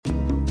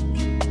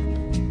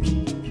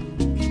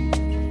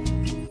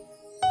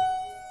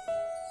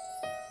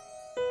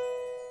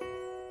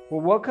Well,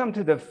 welcome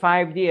to the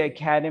 5D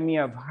Academy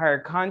of Higher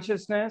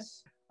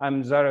Consciousness.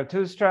 I'm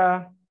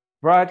Zarathustra,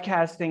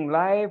 broadcasting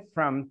live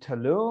from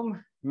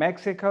Tulum,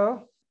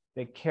 Mexico,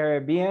 the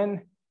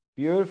Caribbean,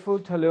 beautiful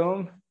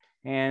Tulum.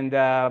 And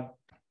I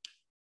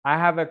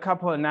have a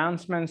couple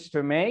announcements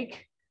to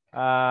make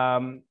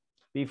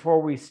before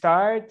we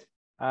start.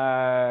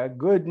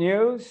 Good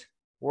news,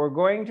 we're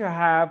going to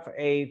have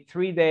a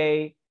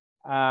 3-day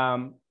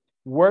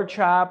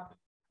workshop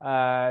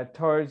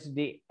towards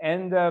the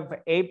end of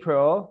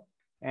April,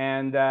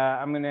 and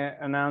I'm going to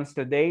announce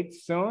the date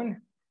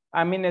soon.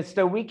 I mean, it's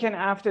the weekend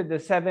after the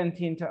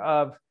 17th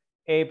of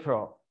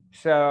April.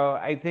 So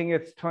I think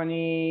it's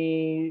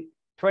 23rd,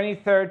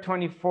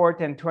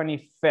 24th, and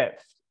 25th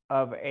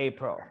of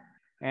April.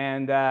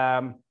 And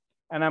I'm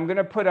going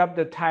to put up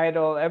the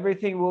title.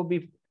 Everything will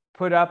be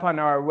put up on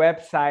our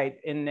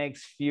website in the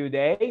next few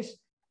days,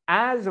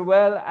 as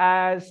well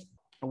as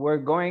we're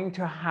going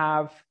to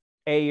have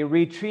a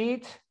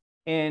retreat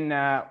in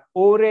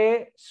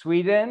Ore,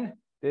 Sweden,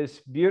 this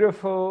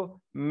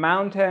beautiful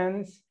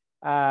mountains,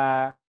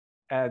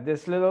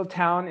 this little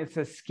town. It's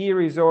a ski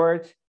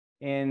resort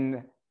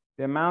in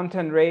the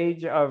mountain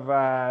range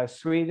of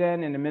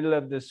Sweden, in the middle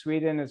of the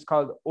Sweden. It's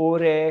called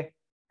Ore.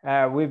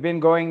 We've been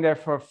going there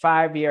for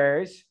 5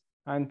 years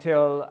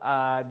until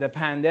the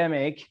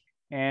pandemic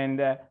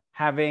and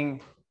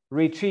having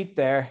retreat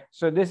there.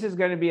 So this is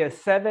going to be a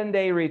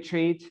 7-day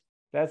retreat.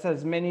 That's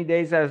as many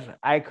days as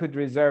I could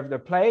reserve the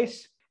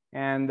place.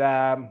 And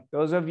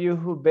those of you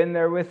who've been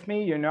there with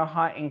me, you know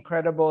how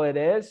incredible it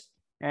is.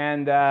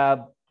 And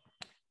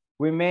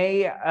we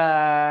may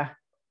have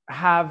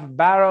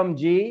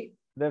Baramji,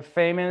 the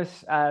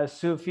famous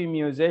Sufi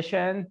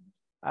musician,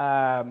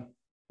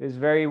 is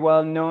very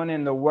well known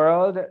in the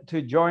world,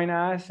 to join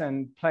us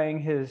and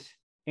playing his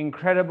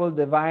incredible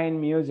divine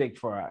music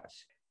for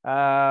us.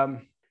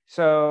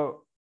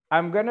 So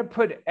I'm going to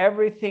put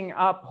everything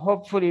up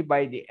hopefully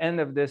by the end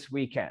of this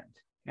weekend.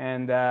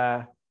 And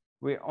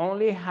we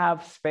only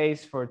have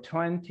space for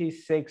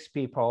 26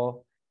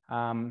 people.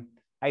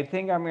 I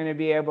think I'm going to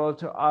be able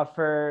to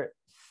offer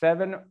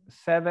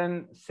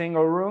seven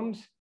single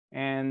rooms,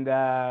 and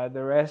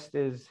the rest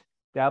is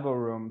double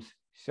rooms.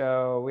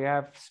 So we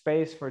have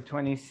space for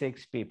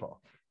 26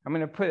 people. I'm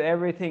going to put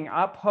everything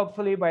up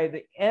hopefully by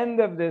the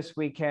end of this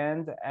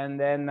weekend, and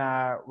then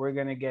we're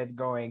going to get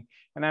going.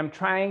 And I'm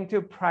trying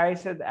to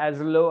price it as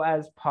low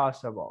as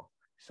possible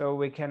so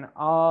we can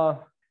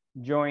all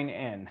join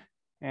in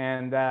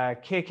and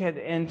kick it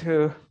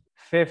into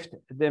 5th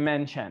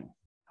dimension.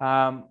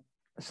 So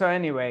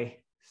anyway,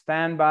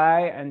 stand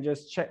by and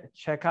just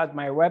check out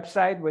my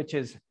website, which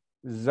is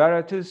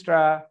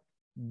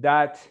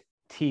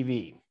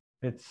zarathustra.tv.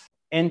 It's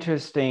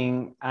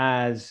interesting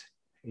as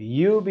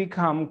you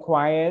become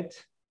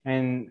quiet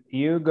and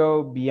you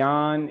go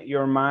beyond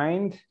your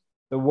mind,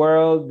 the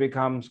world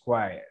becomes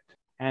quiet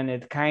and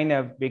it kind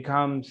of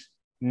becomes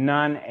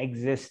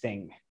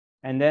non-existing.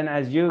 And then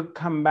as you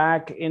come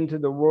back into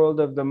the world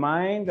of the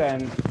mind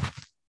and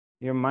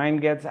your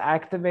mind gets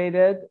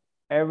activated,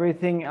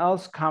 everything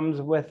else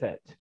comes with it,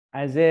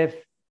 as if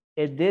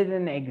it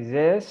didn't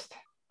exist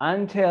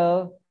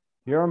until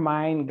your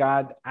mind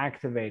got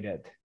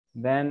activated.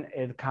 Then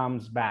it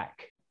comes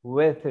back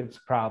with its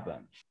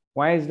problems.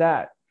 Why is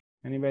that?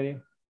 Anybody?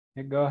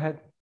 Go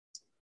ahead.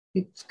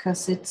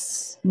 Because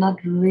it's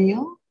not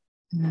real.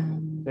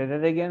 Say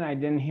that again. I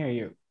didn't hear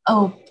you.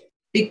 Oh,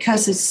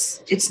 because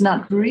it's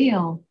not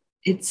real.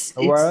 It's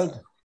the world.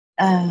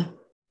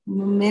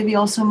 Maybe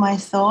also my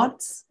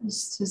thoughts.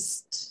 It's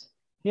just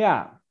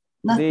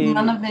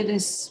none of it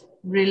is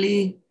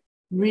really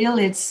real.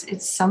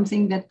 It's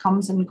something that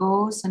comes and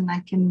goes, and I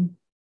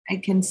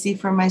can see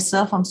for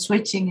myself. I'm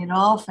switching it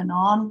off and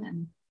on,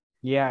 and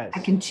yes, I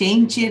can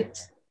change it.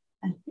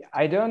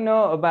 I don't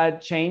know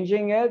about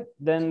changing it.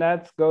 Then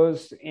that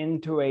goes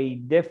into a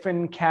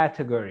different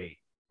category.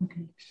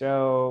 Okay.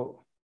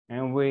 So,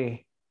 and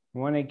we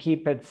want to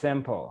keep it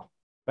simple,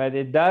 but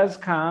it does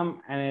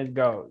come and it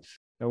goes.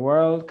 The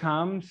world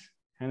comes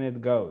and it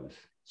goes.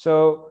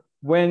 So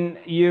when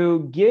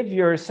you give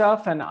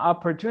yourself an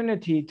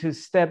opportunity to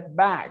step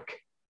back,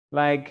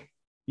 like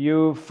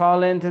you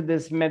fall into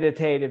this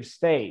meditative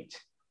state,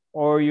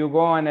 or you go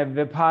on a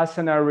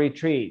Vipassana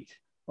retreat,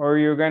 or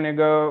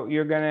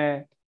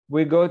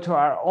we go to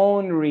our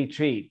own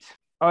retreat,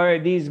 or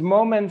these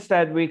moments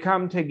that we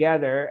come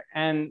together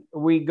and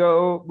we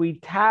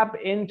tap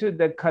into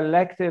the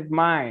collective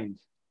mind.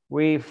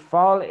 We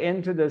fall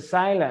into the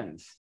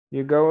silence.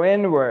 You go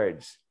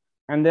inwards,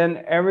 and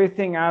then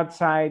everything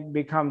outside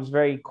becomes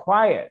very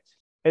quiet.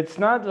 It's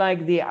not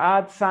like the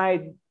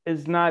outside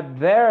is not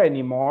there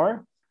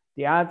anymore.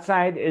 The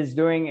outside is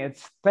doing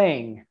its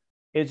thing.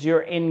 It's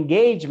your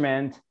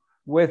engagement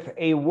with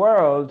a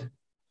world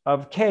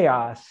of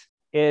chaos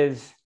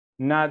is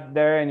not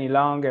there any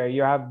longer.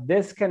 You have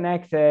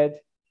disconnected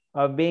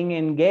of being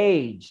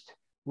engaged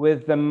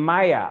with the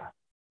Maya,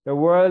 the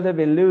world of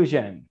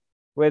illusion,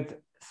 with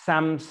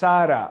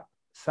samsara.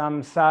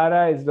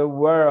 Samsara is the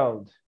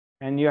world,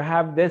 and you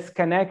have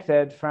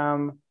disconnected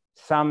from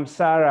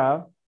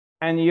samsara,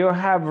 and you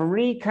have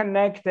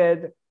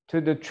reconnected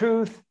to the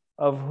truth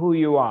of who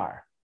you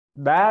are.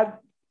 That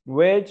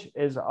which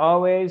is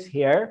always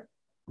here,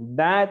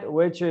 that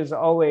which is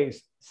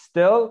always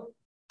still,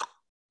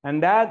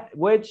 and that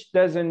which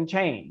doesn't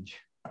change.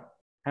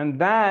 And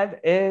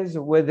that is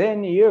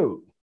within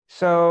you.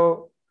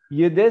 So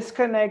you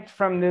disconnect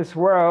from this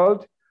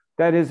world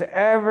that is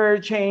ever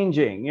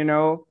changing, you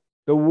know,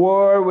 the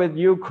war with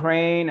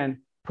Ukraine and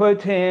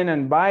Putin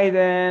and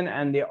Biden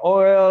and the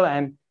oil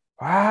and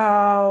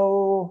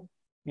wow,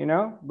 you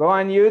know, go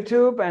on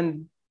YouTube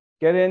and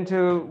get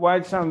into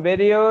watch some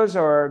videos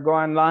or go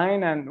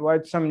online and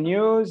watch some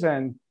news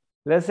and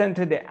listen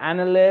to the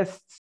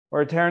analysts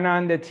or turn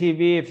on the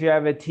TV if you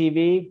have a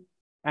TV.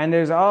 And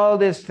there's all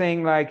this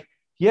thing like,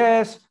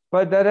 yes,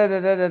 but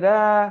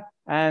da-da-da-da-da-da,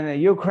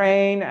 and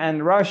Ukraine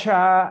and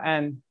Russia.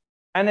 And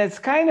it's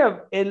kind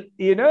of,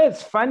 you know,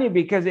 it's funny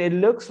because it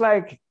looks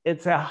like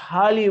it's a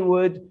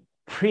Hollywood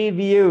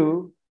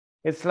preview.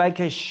 It's like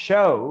a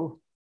show.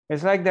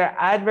 It's like they're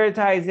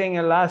advertising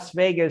a Las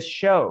Vegas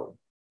show.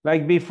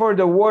 Like before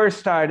the war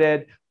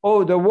started,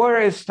 oh, the war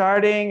is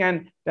starting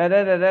and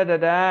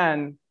da-da-da-da-da-da,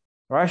 and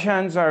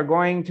Russians are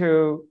going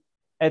to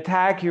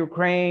attack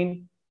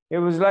Ukraine. It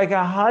was like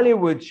a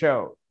Hollywood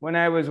show. When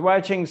I was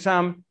watching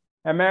some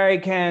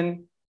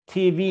American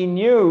TV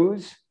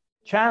news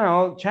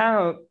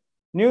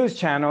news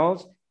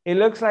channels, it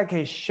looks like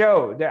a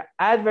show. They're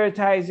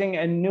advertising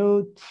a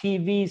new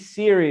TV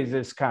series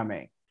is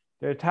coming.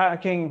 They're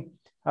talking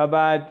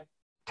about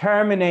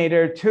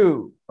Terminator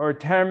 2 or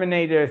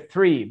Terminator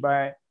 3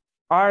 by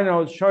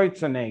Arnold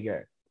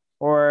Schwarzenegger,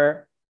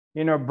 or,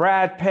 you know,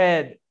 Brad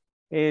Pitt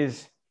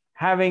is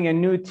having a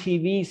new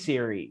TV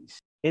series.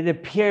 It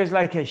appears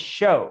like a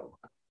show.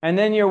 And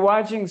then you're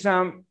watching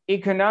some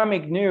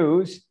economic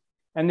news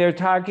and they're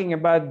talking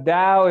about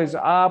Dow is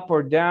up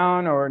or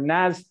down, or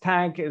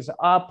NASDAQ is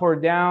up or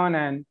down,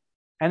 and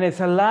it's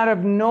a lot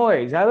of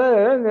noise. And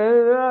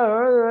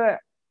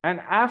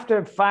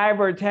after 5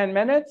 or 10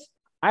 minutes,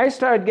 I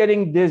start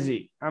getting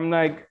dizzy. I'm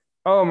like,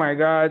 oh my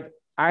God,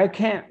 I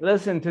can't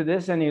listen to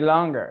this any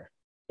longer.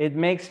 It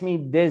makes me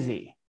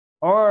dizzy.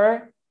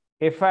 Or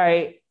if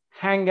I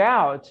hang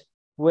out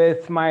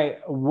with my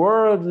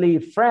worldly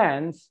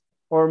friends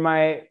or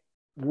my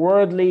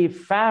worldly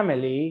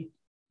family,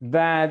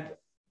 that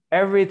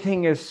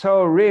everything is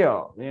so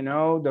real, you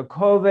know, the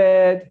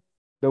COVID,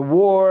 the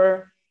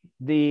war,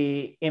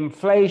 the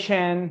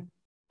inflation,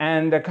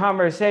 and the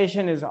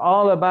conversation is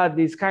all about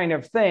these kind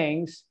of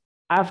things.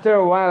 After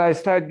a while, I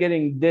start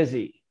getting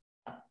dizzy.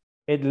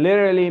 It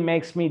literally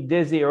makes me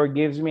dizzy or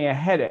gives me a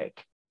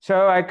headache.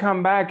 So I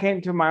come back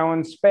into my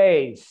own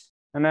space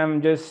and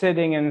I'm just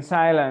sitting in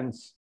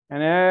silence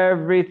and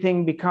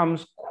everything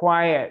becomes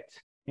quiet.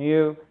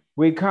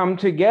 We come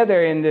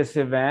together in this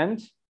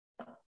event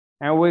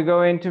and we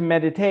go into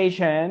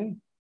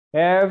meditation.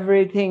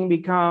 Everything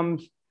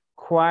becomes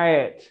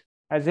quiet,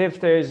 as if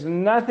there's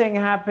nothing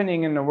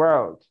happening in the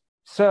world.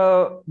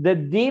 So the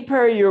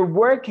deeper you're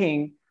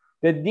working,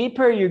 the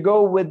deeper you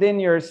go within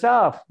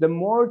yourself, the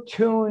more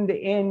tuned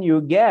in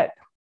you get,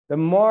 the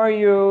more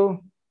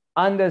you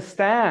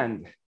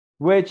understand,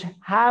 which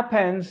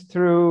happens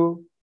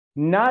through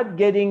not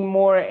getting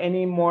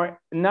any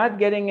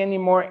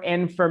more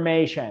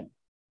information.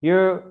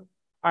 You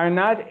are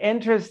not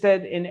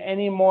interested in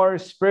any more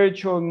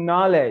spiritual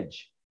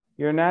knowledge.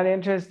 You're not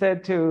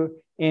interested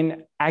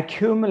in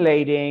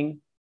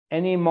accumulating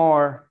any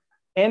more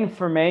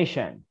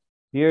information.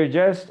 You're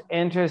just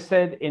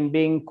interested in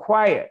being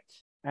quiet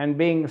and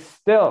being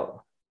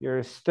still.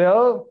 You're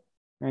still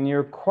and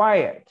you're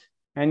quiet,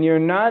 and you're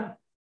not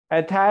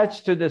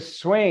attached to the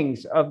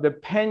swings of the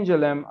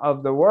pendulum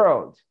of the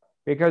world,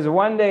 because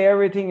one day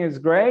everything is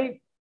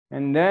great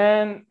and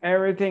then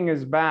everything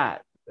is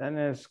bad, and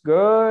it's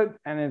good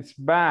and it's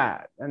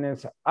bad, and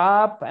it's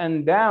up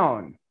and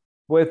down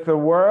with the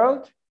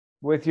world,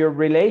 with your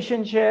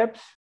relationships,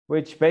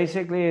 which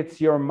basically it's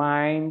your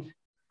mind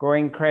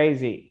going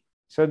crazy.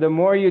 So the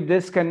more you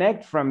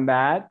disconnect from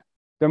that,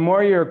 the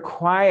more you're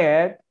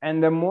quiet,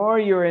 and the more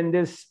you're in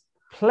this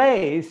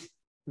place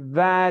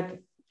that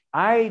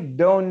I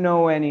don't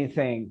know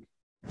anything.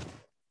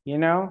 You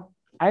know,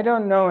 I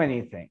don't know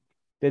anything.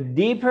 The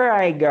deeper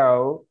I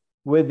go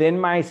within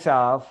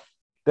myself,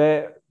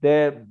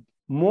 the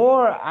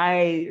more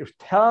I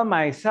tell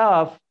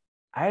myself,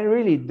 I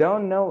really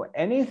don't know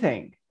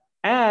anything.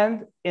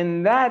 And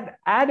in that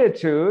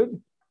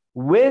attitude,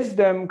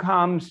 wisdom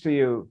comes to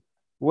you.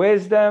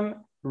 Wisdom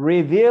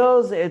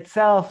reveals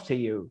itself to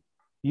you.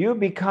 You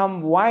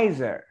become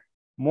wiser.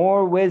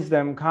 More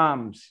wisdom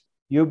comes.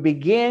 You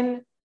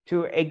begin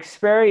to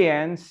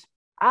experience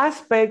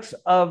aspects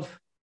of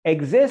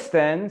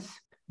existence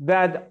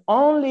that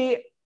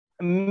only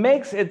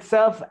makes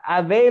itself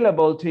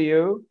available to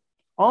you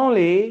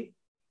only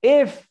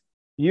if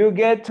you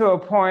get to a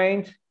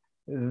point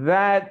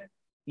that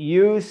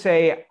you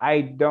say,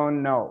 I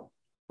don't know.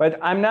 But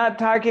I'm not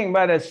talking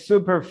about a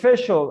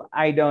superficial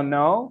I don't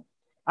know.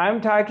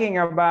 I'm talking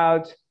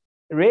about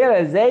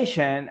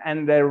realization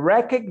and the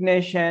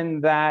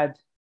recognition that,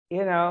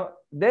 you know,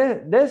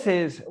 this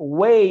is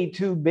way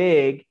too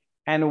big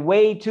and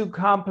way too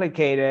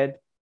complicated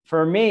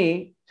for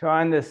me to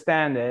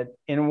understand it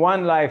in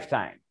one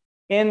lifetime.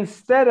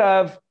 Instead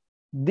of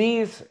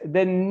the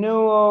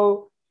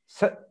new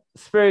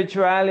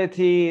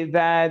spirituality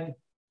that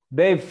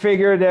they've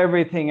figured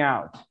everything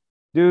out.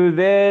 Do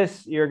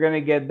this, you're going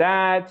to get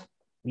that.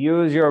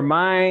 Use your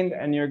mind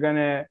and you're going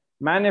to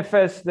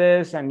manifest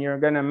this and you're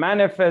going to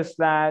manifest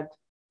that.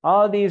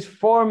 All these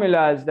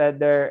formulas that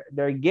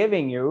they're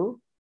giving you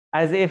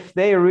as if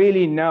they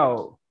really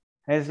know.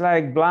 It's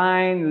like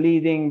blind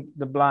leading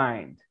the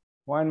blind.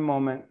 One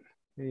moment,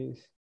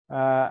 please.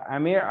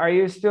 Amir, are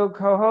you still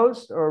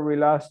co-host or we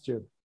lost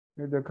you?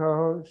 You're the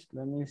co-host.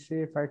 Let me see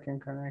if I can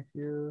connect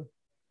you.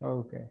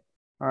 Okay.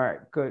 All right,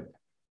 good.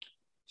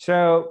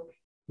 So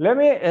let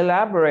me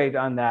elaborate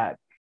on that.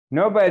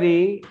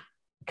 Nobody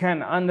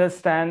can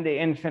understand the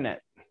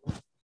infinite.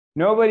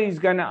 Nobody's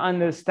going to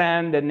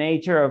understand the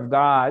nature of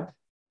God.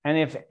 And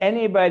if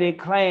anybody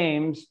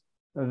claims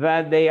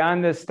that they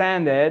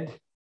understand it,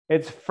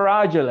 it's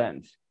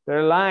fraudulent.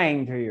 They're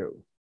lying to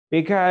you,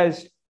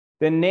 because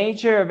the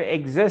nature of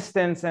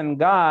existence and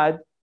God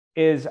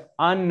is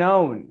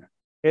unknown.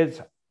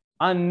 It's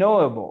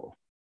unknowable.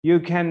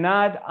 You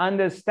cannot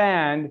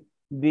understand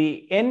the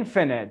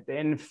infinite, the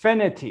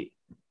infinity,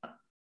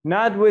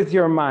 not with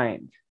your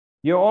mind.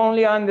 You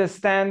only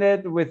understand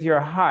it with your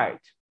heart.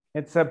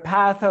 It's a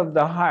path of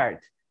the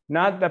heart,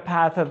 not the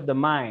path of the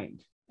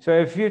mind. So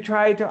if you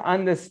try to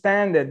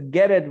understand it,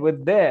 get it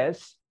with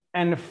this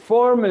and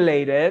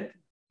formulate it,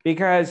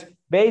 because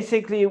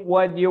basically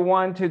what you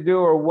want to do,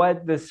 or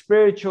what the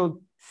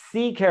spiritual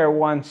seeker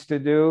wants to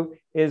do,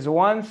 is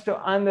wants to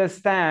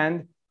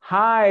understand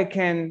how I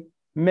can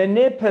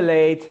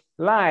manipulate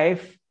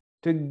life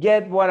to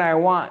get what I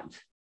want.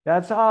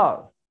 That's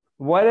all.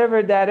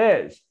 Whatever that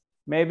is.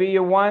 Maybe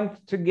you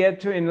want to get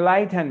to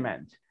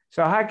enlightenment.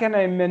 So how can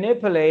I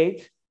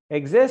manipulate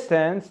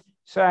existence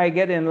so I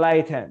get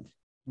enlightened?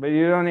 But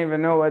you don't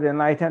even know what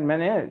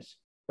enlightenment is.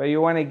 But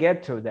you want to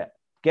get to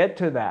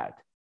that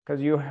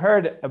because you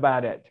heard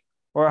about it.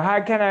 Or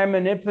how can I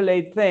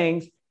manipulate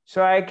things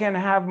so I can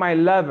have my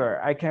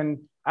lover? I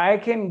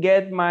can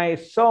get my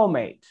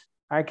soulmate.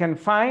 I can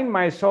find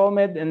my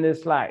soulmate in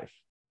this life.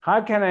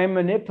 How can I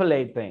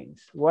manipulate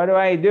things? What do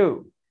I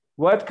do?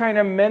 What kind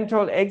of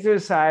mental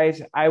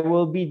exercise I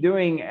will be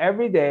doing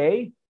every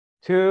day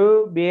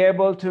to be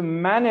able to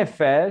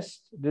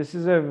manifest? This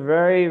is a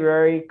very,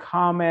 very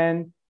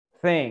common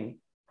thing.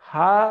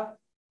 How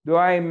do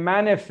I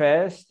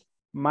manifest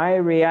my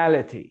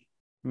reality?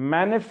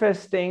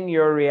 Manifesting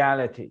your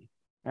reality.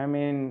 I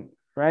mean,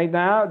 right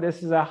now,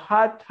 this is a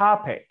hot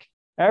topic.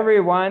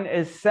 Everyone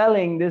is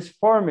selling this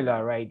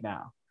formula right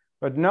now,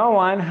 but no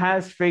one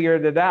has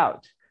figured it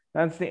out.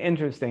 That's the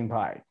interesting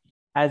part.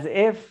 As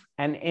if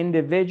an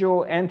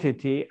individual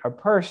entity, a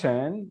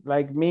person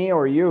like me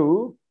or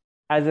you,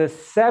 as a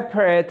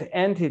separate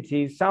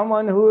entity,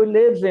 someone who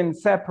lives in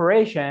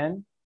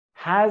separation,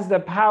 has the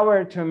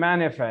power to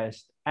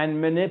manifest and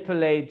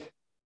manipulate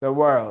the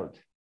world,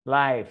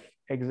 life,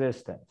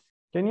 existence.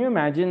 Can you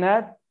imagine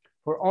that?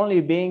 For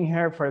only being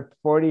here for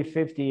 40,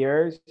 50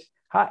 years,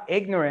 how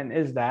ignorant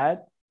is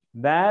that?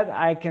 That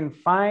I can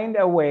find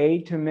a way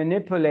to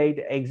manipulate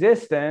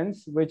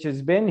existence, which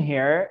has been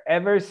here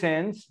ever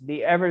since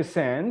the ever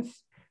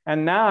since.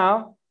 And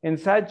now, in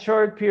such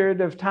short period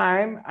of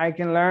time, I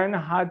can learn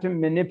how to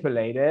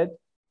manipulate it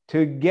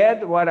to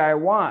get what I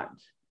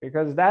want,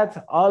 because that's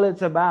all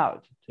it's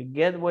about, to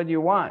get what you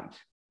want,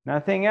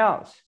 nothing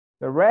else.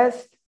 The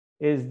rest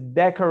is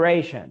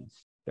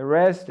decorations. The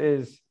rest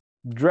is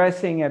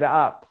dressing it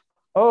up.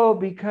 Oh,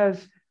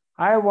 because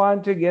I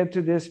want to get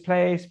to this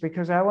place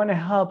because I want to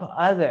help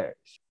others.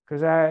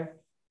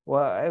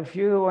 If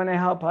you want to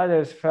help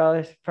others,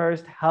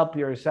 first help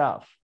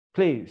yourself.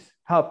 Please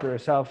help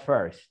yourself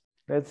first.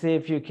 Let's see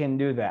if you can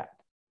do that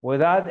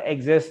without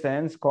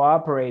existence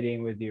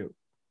cooperating with you.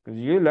 Because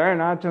you learn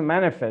how to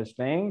manifest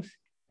things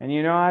and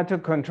you know how to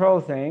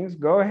control things.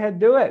 Go ahead,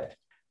 do it.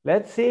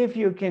 Let's see if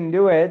you can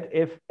do it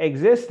if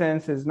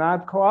existence is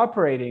not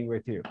cooperating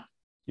with you.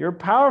 You're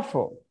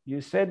powerful.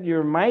 You said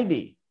you're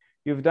mighty.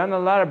 You've done a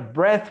lot of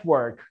breath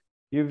work.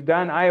 You've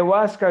done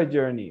ayahuasca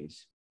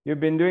journeys. You've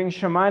been doing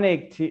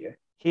shamanic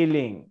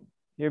healing.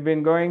 You've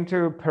been going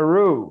to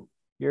Peru.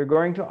 You're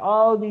going to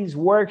all these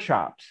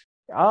workshops,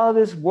 all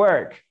this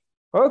work.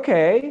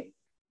 Okay,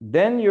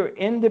 then you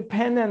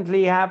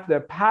independently have the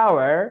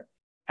power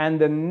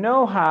and the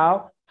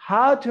know-how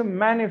how to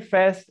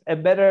manifest a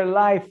better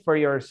life for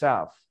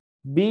yourself.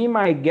 Be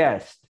my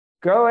guest.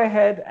 Go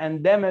ahead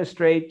and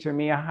demonstrate to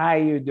me how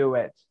you do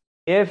it.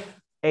 If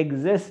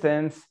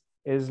existence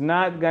is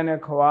not going to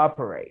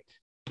cooperate.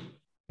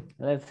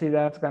 Let's see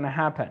that's going to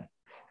happen.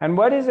 And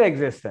what is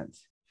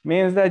existence? It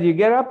means that you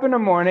get up in the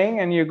morning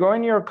and you go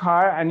in your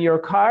car and your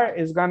car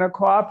is going to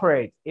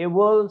cooperate. It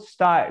will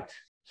start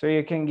so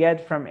you can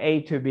get from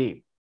A to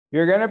B.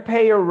 You're going to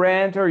pay your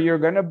rent, or you're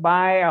going to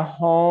buy a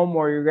home,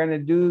 or you're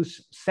going to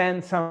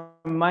send some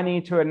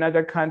money to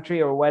another country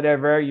or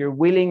whatever. You're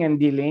wheeling and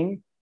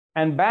dealing.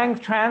 and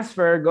bank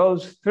transfer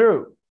goes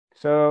through.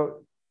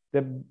 So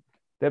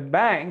the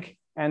bank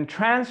and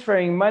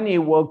transferring money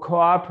will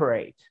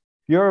cooperate.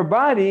 Your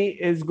body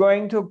is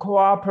going to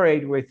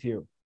cooperate with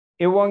you.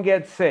 It won't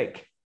get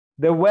sick.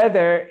 The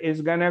weather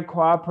is going to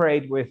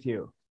cooperate with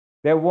you.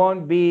 There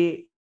won't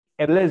be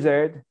a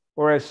blizzard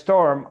or a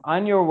storm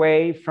on your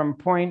way from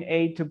point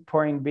A to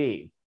point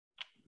B.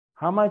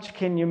 How much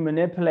can you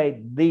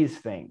manipulate these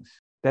things?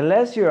 The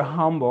less you're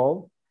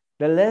humble,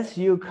 the less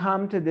you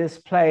come to this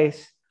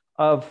place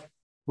of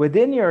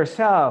within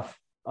yourself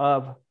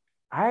of,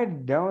 I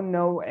don't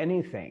know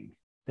anything.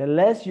 The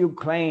less you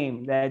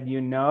claim that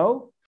you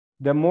know,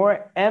 the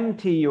more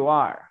empty you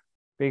are,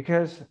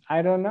 because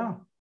I don't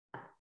know.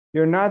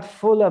 You're not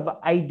full of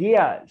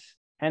ideas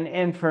and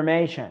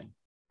information.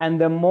 And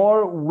the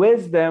more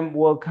wisdom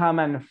will come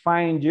and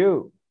find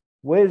you,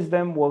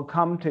 wisdom will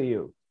come to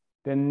you.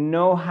 The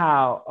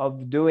know-how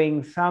of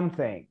doing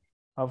something,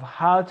 of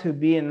how to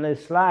be in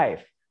this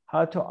life,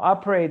 how to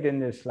operate in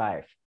this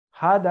life.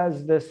 How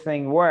does this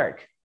thing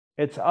work?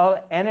 It's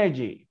all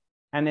energy,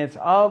 and it's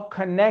all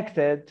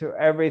connected to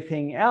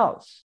everything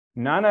else.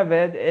 None of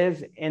it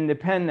is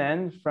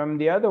independent from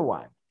the other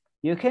one.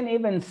 You can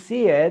even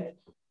see it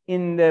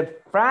in the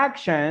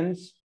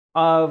fractions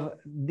of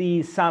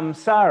the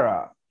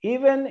samsara.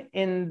 Even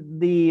in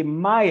the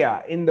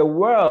Maya, in the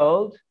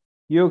world,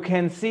 you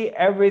can see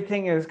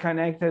everything is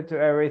connected to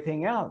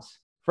everything else.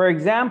 For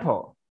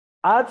example,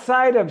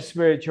 outside of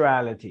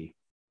spirituality,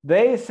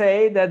 they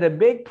say that a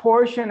big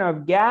portion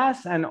of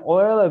gas and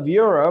oil of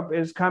Europe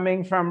is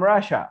coming from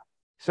Russia.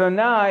 So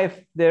now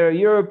if the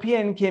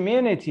European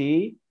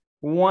community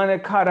want to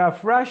cut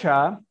off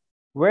Russia,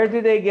 where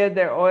do they get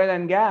their oil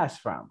and gas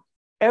from?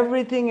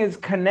 Everything is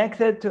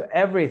connected to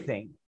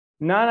everything.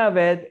 None of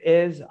it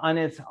is on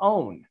its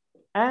own.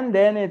 And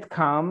then it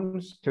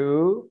comes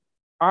to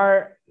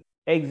our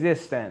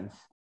existence,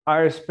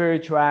 our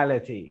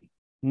spirituality.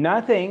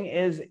 Nothing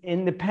is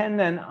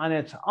independent on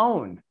its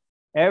own.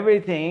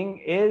 Everything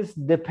is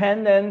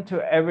dependent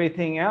to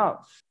everything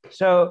else.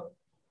 So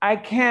I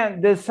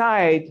can't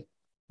decide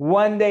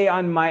one day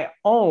on my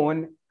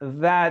own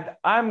that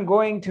I'm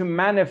going to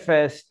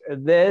manifest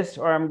this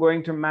or I'm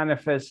going to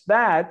manifest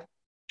that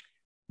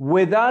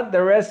without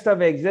the rest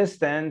of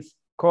existence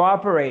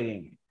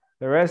cooperating.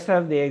 The rest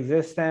of the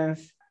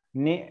existence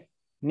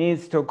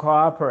needs to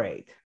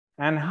cooperate.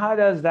 And how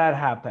does that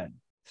happen?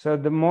 So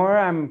the more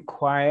I'm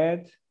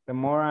quiet, the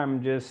more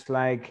I'm just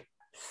like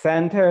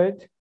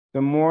centered,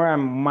 the more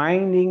I'm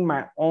minding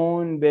my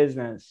own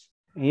business.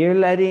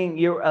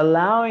 You're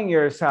allowing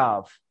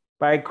yourself,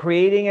 by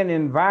creating an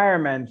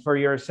environment for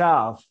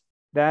yourself,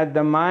 that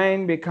the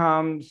mind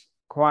becomes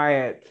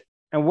quiet.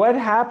 And what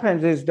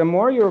happens is the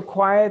more you're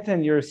quiet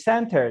and you're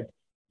centered,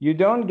 you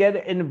don't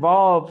get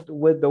involved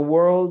with the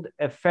world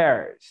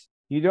affairs.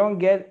 You don't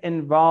get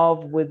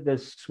involved with the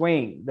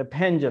swing, the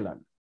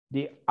pendulum,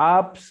 the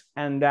ups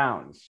and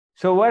downs.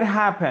 So what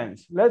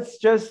happens? Let's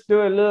just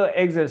do a little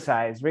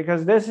exercise,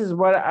 because this is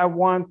what I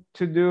want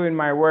to do in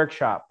my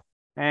workshop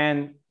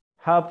and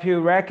help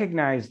you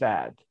recognize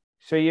that.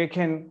 So you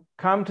can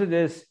come to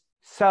this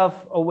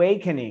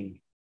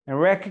self-awakening and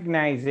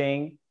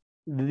recognizing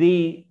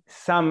the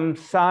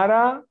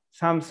samsara.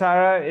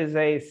 Samsara is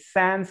a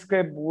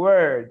Sanskrit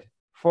word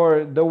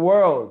for the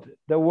world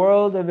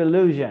of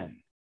illusion,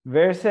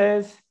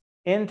 versus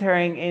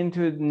entering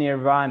into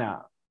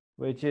nirvana,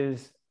 which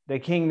is the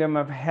kingdom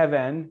of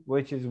heaven,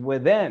 which is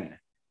within.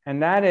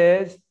 And that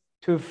is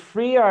to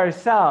free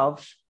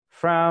ourselves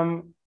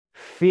from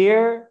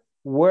fear,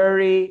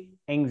 worry,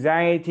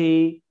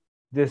 anxiety,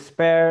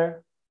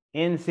 despair,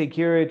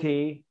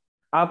 insecurity,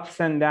 ups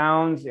and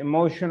downs,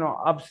 emotional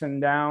ups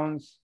and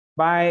downs,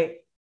 by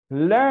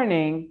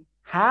learning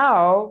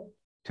how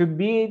to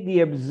be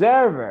the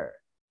observer,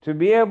 to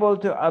be able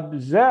to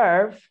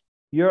observe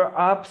your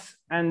ups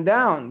and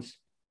downs,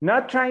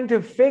 not trying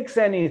to fix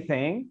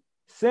anything,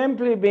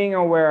 simply being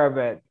aware of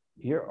it.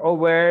 You're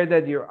aware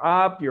that you're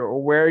up, you're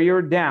aware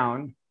you're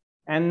down,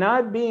 and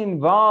not be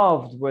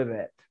involved with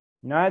it,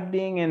 not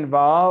being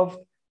involved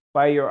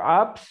by your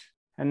ups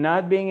and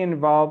not being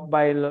involved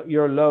by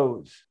your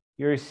lows.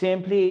 You're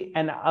simply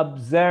an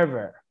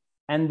observer.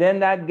 And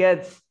then that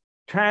gets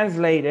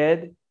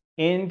translated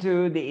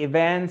into the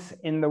events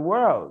in the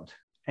world.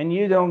 And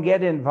you don't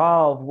get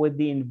involved with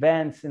the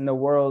events in the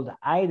world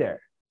either.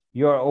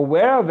 You're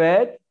aware of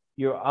it,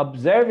 you're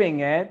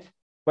observing it,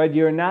 but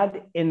you're not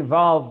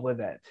involved with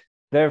it.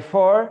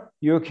 Therefore,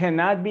 you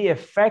cannot be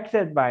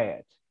affected by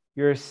it.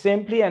 You're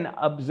simply an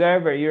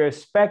observer, you're a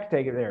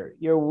spectator.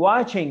 You're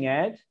watching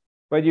it,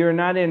 but you're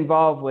not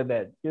involved with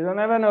it. You don't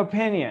have an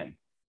opinion.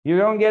 You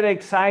don't get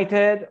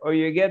excited, or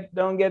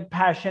don't get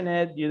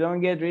passionate. You don't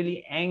get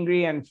really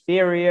angry and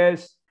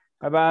furious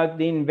about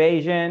the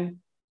invasion,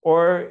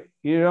 or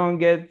you don't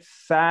get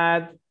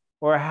sad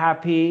or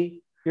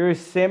happy. You're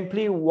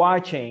simply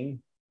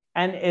watching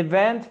an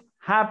event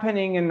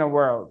happening in the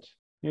world.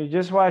 You're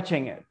just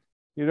watching it.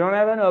 You don't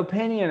have an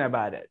opinion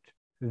about it.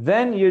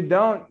 Then you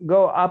don't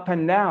go up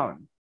and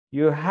down.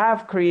 You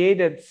have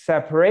created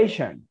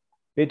separation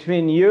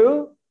between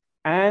you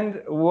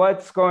and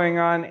what's going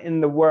on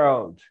in the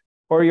world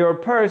or your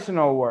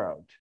personal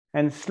world.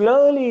 And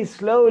slowly,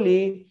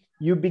 slowly,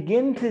 you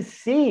begin to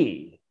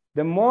see,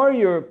 the more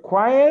you're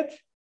quiet,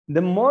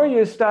 the more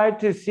you start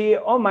to see,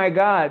 oh my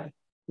God,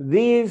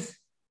 these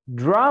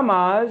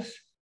dramas,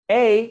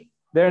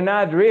 they're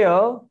not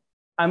real.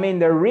 I mean,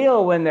 they're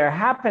real when they're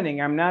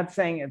happening. I'm not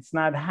saying it's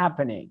not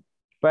happening,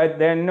 but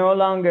they're no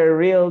longer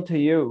real to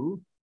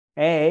you.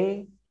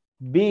 A.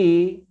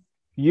 B,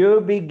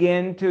 you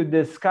begin to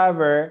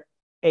discover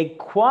a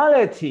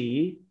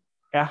quality,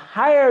 a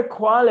higher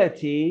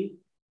quality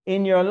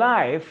in your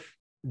life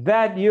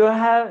that you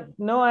have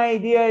no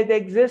idea it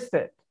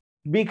existed,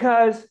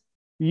 because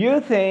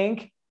you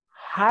think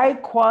high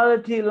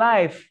quality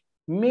life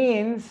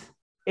means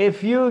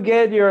if you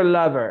get your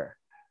lover,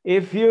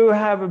 if you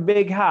have a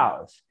big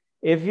house,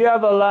 if you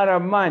have a lot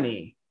of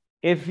money,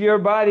 if your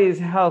body is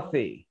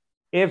healthy,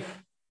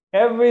 if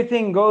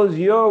everything goes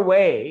your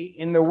way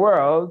in the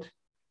world,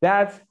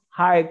 that's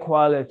high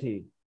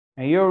quality.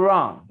 And you're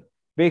wrong,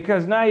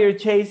 because now you're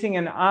chasing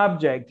an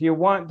object. You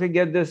want to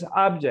get this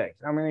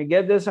object. I'm going to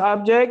get this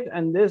object,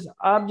 and this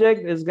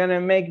object is going to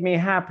make me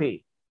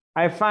happy.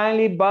 I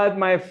finally bought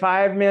my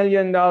 $5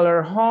 million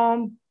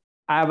home.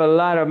 I have a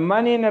lot of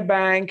money in the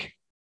bank,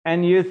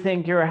 and you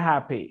think you're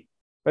happy.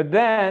 But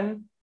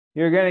then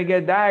you're going to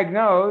get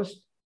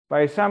diagnosed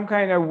by some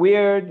kind of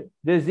weird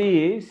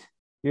disease.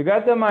 You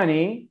got the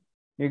money,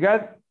 you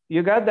got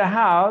the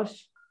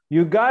house,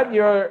 you got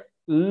your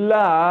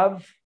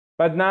love,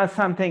 but now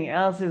something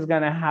else is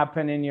going to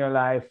happen in your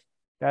life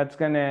that's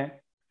going to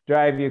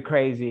drive you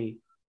crazy.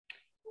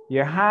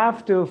 You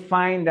have to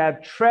find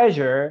that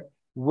treasure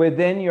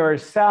within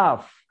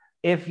yourself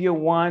if you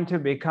want to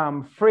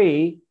become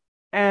free,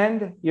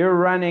 and you're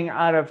running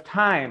out of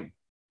time.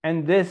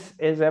 And this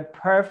is a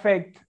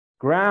perfect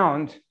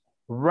ground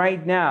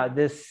right now.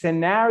 This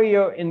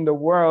scenario in the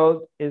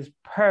world is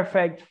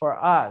perfect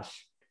for us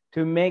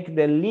to make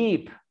the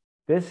leap.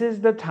 This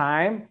is the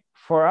time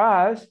for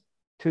us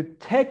to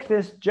take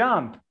this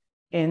jump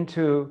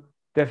into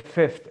the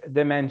fifth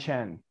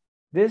dimension.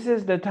 This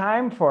is the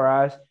time for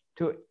us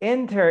to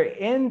enter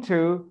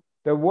into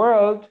the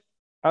world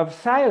of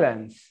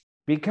silence,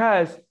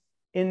 because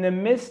in the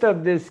midst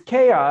of this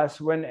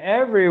chaos, when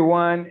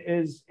everyone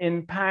is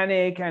in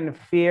panic and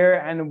fear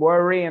and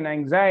worry and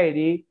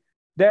anxiety,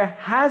 there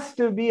has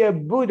to be a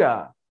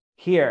Buddha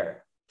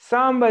here.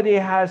 Somebody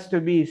has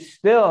to be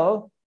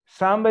still.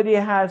 Somebody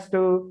has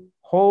to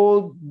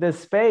hold the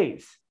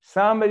space.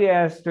 Somebody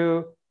has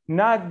to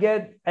not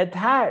get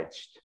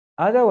attached.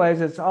 Otherwise,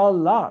 it's all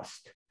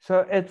lost.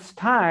 So it's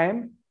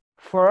time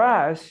for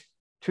us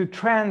to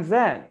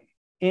transcend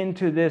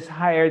into this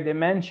higher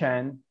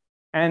dimension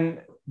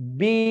and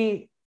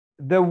be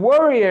the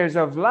warriors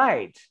of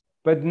light,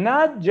 but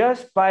not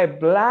just by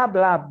blah,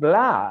 blah,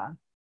 blah,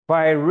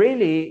 by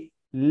really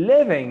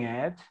living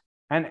it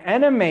and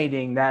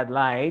animating that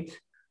light.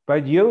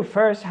 But you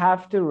first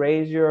have to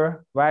raise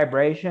your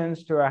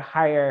vibrations to a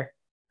higher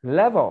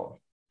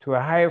level, to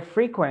a higher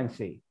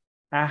frequency.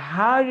 And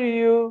how do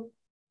you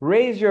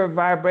raise your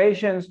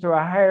vibrations to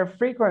a higher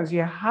frequency?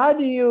 How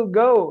do you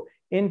go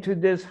into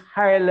this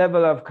higher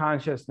level of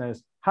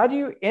consciousness? How do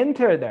you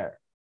enter there?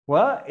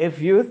 Well,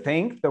 if you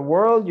think the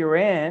world you're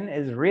in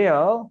is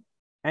real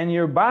and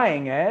you're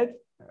buying it,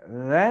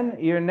 then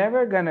you're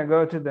never going to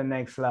go to the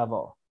next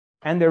level.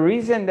 And the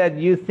reason that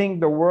you think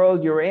the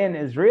world you're in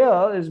is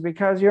real is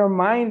because your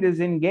mind is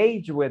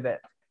engaged with it.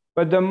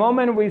 But the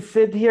moment we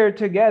sit here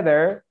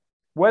together,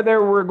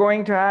 whether we're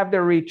going to have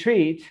the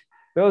retreat,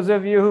 those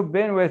of you who've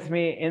been with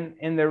me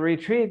in the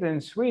retreat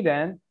in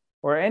Sweden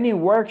or any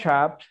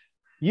workshop,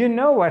 you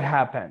know what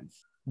happens.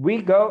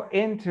 We go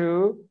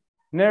into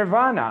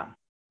nirvana.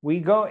 We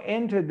go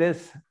into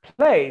this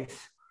place,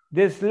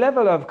 this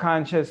level of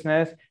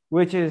consciousness,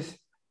 which is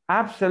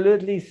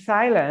absolutely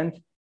silent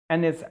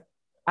and it's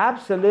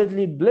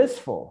absolutely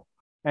blissful.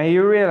 And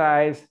you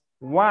realize,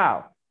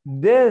 wow,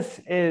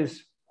 this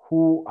is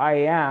who I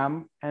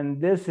am,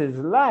 and this is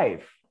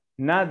life,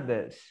 not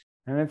this.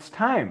 And it's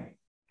time.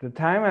 The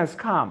time has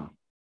come.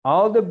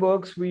 All the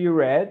books we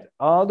read,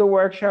 all the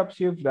workshops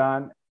you've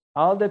done,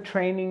 all the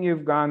training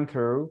you've gone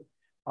through,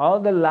 all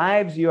the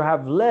lives you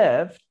have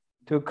lived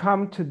to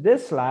come to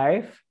this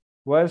life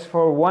was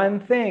for one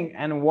thing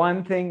and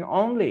one thing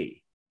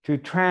only: to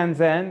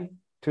transcend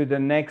to the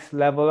next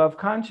level of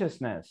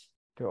consciousness,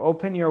 to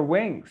open your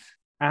wings.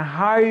 And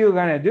how are you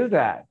going to do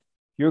that?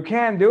 You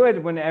can't do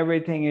it when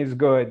everything is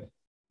good.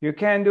 You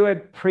can't do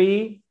it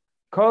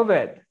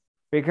pre-COVID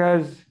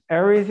because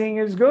everything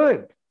is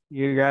good.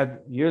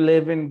 You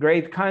live in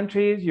great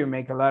countries, you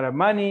make a lot of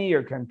money,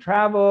 you can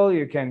travel,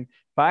 you can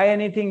buy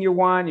anything you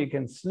want, you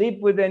can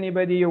sleep with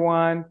anybody you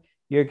want,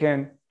 you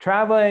can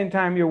travel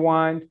anytime you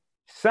want.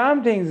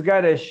 Something's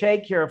got to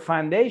shake your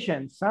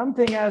foundation.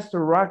 Something has to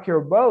rock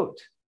your boat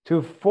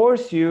to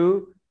force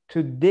you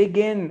to dig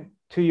in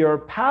to your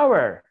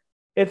power.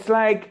 It's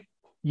like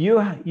you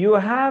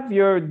have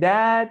your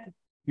dad,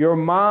 your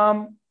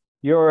mom,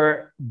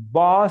 your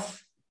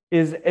boss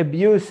is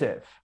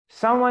abusive.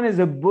 Someone is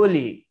a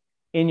bully.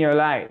 in your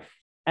life,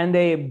 and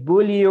they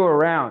bully you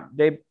around.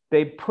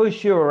 They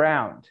push you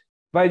around.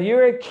 But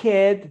you're a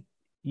kid,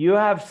 you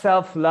have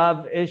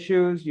self-love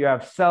issues, you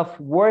have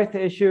self-worth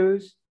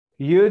issues,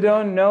 you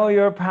don't know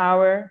your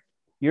power,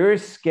 you're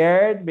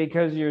scared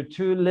because you're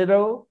too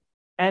little,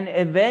 and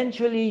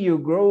eventually you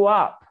grow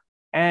up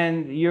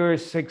and you're a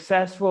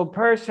successful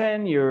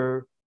person,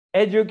 you're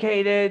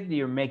educated,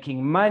 you're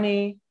making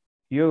money,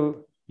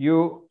 you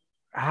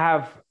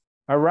have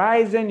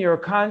arisen your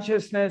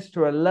consciousness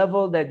to a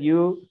level that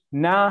you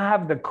now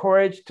have the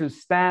courage to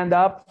stand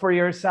up for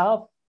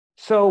yourself.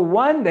 So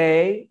one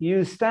day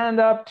you stand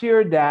up to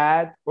your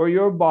dad or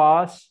your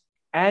boss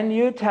and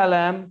you tell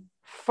him,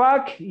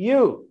 fuck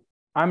you,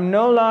 I'm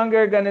no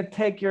longer gonna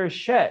take your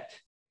shit.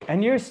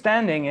 And you're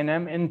standing in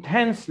them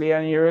intensely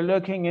and you're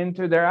looking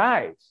into their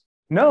eyes.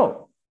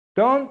 No,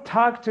 don't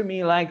talk to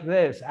me like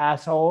this,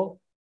 asshole.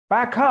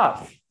 Back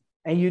off.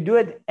 And you do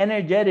it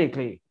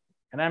energetically.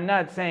 And I'm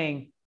not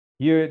saying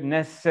you're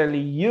necessarily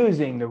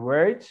using the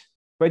words,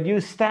 but you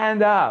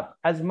stand up.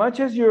 As much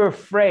as you're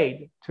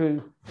afraid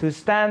to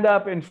stand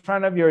up in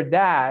front of your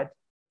dad,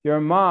 your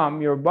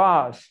mom, your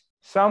boss,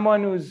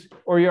 someone who's,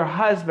 or your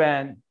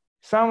husband,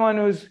 someone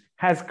who's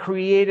has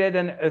created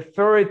an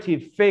authority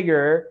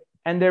figure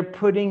and they're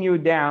putting you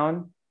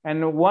down.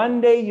 And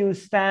one day you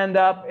stand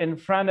up in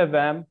front of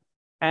them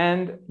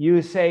and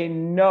you say,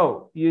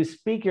 no, you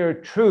speak your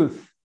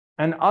truth.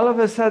 And all of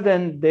a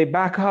sudden they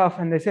back off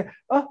and they say,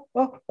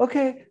 oh,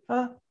 okay,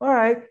 all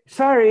right,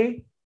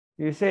 sorry.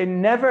 You say,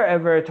 never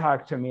ever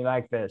talk to me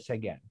like this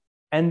again.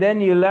 And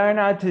then you learn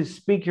how to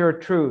speak your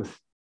truth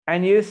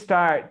and you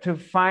start to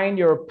find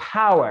your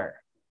power.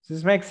 Does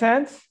this make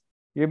sense?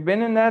 You've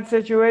been in that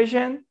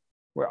situation?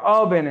 We've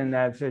all been in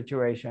that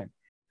situation.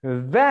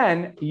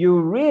 Then you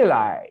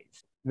realize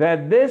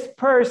that this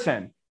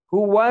person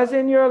who was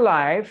in your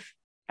life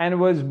and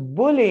was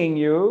bullying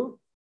you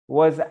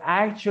was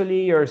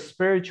actually your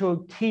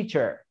spiritual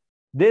teacher.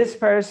 This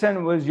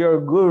person was your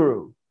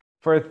guru.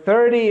 For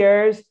 30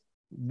 years,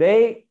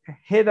 they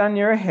hit on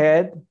your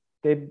head,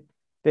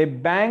 they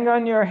banged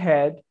on your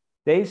head,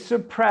 they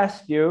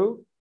suppressed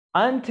you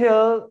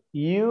until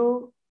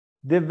you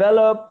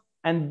develop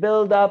and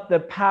build up the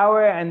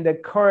power and the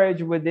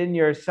courage within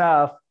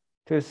yourself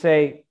to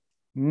say,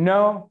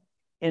 no,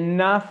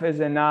 enough is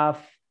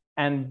enough,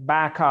 and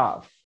back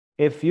off.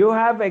 If you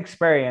have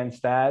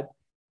experienced that,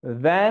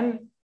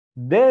 then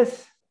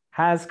this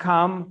has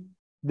come.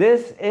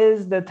 This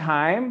is the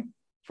time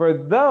for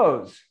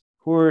those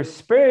who are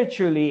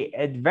spiritually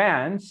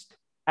advanced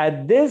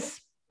at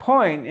this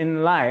point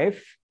in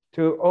life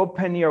to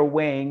open your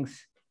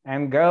wings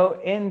and go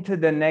into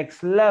the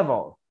next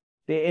level.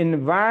 The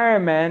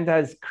environment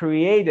has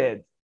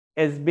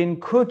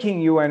been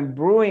cooking you and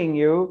brewing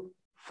you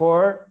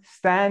for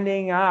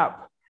standing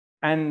up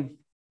and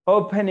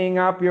opening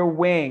up your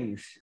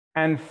wings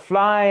and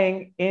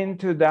flying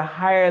into the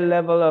higher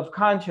level of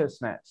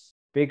consciousness,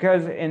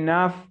 because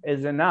enough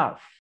is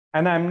enough.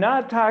 And I'm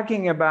not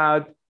talking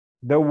about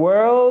the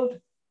world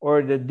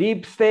or the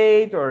deep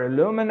state or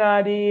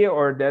Illuminati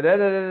or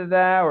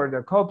or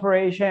the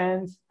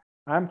corporations.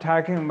 I'm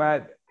talking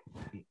about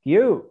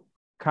you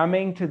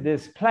coming to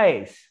this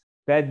place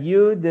that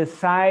you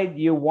decide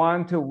you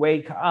want to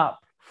wake up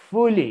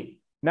fully,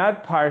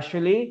 not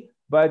partially,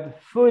 but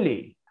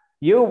fully.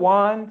 You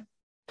want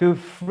to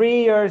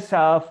free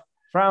yourself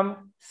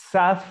from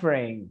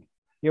suffering.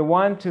 You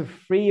want to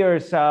free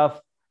yourself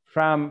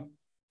from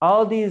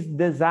all these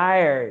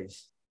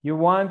desires. You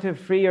want to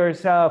free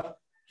yourself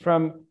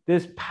from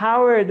this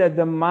power that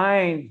the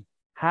mind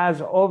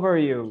has over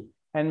you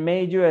and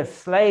made you a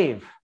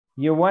slave.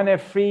 You want to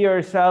free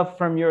yourself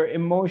from your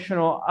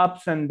emotional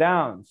ups and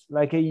downs,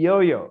 like a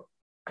yo-yo.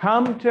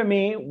 Come to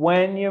me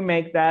when you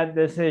make that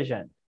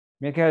decision,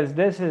 because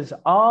this is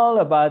all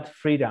about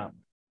freedom.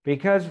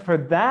 Because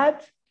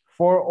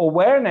for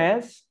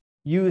awareness,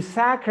 you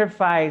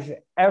sacrifice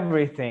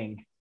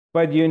everything,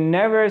 but you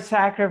never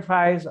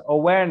sacrifice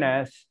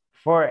awareness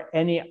for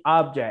any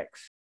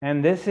objects.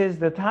 And this is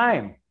the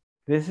time.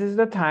 This is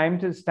the time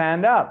to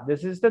stand up.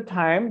 This is the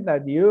time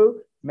that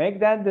you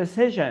make that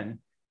decision.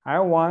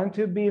 I want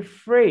to be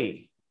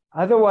free.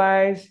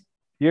 Otherwise,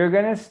 you're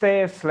going to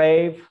stay a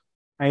slave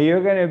and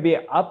you're going to be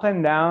up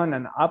and down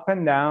and up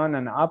and down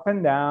and up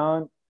and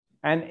down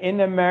and in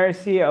the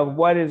mercy of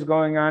what is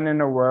going on in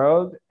the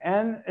world.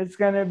 And it's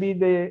going to be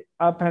the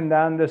up and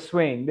down, the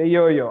swing, the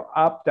yo-yo,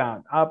 up,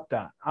 down, up,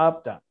 down,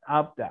 up, down,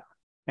 up, down.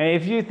 And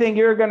if you think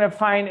you're going to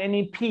find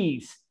any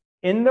peace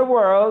in the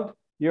world,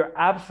 you're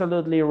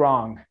absolutely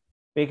wrong,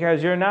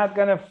 because you're not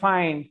going to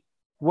find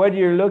what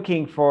you're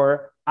looking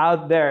for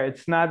out there.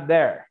 It's not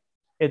there.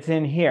 It's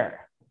in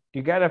here.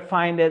 You got to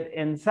find it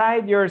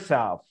inside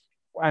yourself.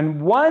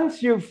 And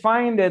once you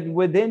find it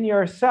within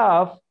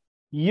yourself,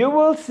 you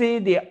will see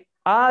the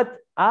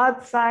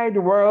outside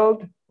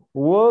world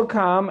will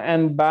come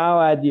and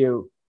bow at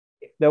you.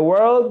 The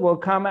world will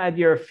come at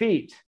your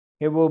feet.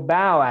 It will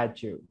bow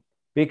at you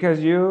because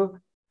you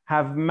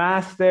have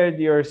mastered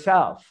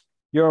yourself.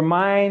 Your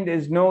mind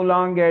is no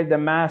longer the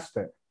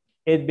master.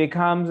 It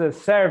becomes a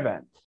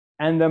servant.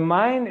 And the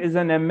mind is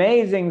an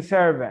amazing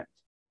servant,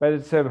 but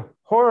it's a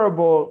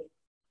horrible,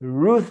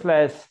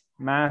 ruthless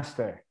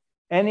master.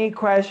 Any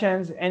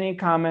questions, any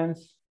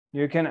comments?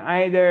 You can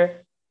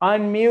either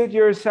unmute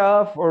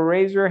yourself or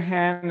raise your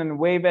hand and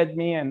wave at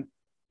me, and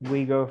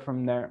we go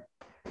from there.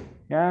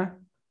 Yeah?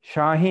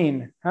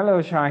 Shaheen.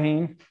 Hello,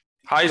 Shaheen.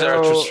 Hi,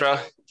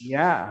 Zarathustra.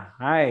 Yeah,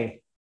 hi.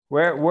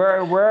 Where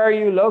are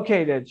you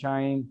located,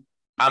 Shaheen?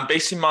 I'm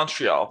based in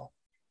Montreal.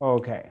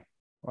 Okay.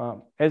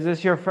 Well, is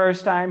this your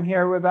first time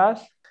here with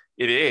us?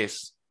 It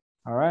is.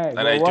 All right. And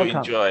I do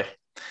enjoy.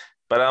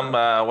 But I'm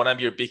one of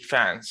your big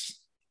fans.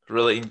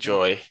 Really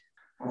enjoy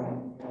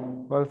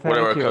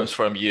whatever comes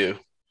from you.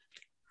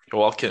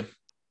 You're welcome.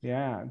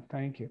 Yeah,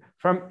 thank you.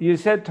 You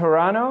said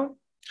Toronto?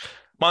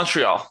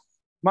 Montreal.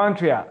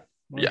 Montreal.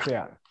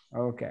 Yeah.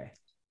 Okay.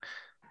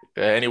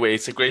 Anyway,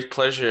 it's a great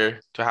pleasure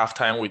to have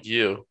time with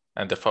you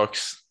and the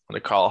folks on the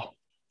call.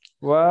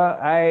 Well,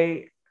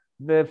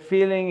 the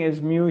feeling is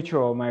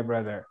mutual, my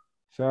brother.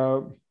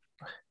 So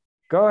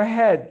go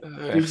ahead.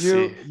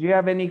 Do you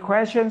have any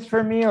questions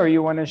for me, or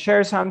you want to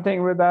share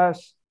something with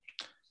us?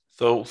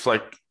 So,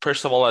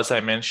 first of all, as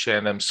I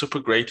mentioned, I'm super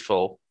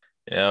grateful,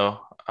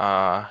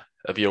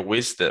 of your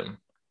wisdom,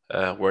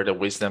 word of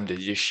wisdom that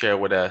you share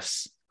with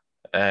us.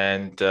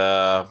 And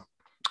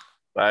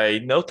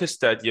I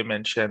noticed that you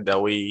mentioned that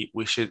we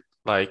should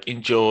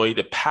enjoy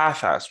the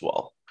path as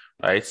well,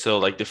 right? So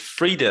the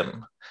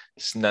freedom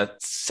is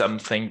not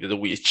something that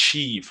we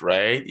achieve,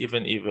 right?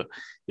 Even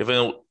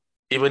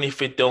if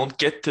we don't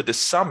get to the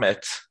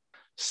summit,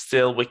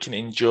 still we can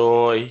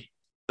enjoy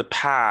the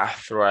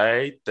path,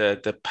 right?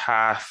 The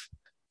path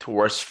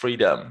towards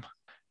freedom.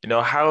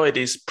 How it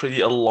is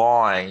pretty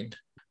aligned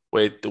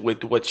with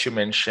what you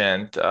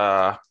mentioned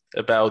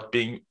about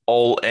being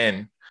all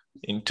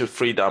into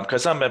freedom,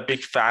 because I'm a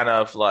big fan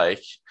of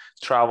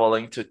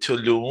traveling to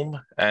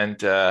Tulum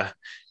and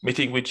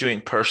meeting with you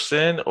in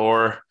person.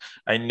 Or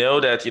I know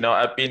that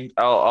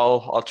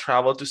I'll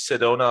travel to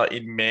Sedona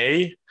in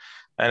May,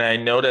 and I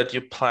know that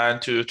you plan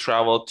to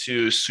travel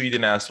to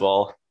Sweden as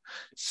well.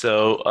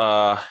 So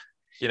I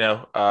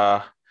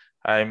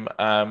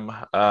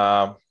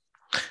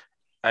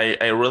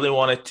really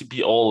wanted to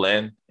be all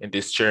in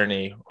this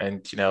journey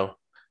and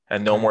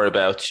know more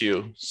about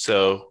you.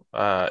 So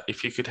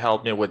if you could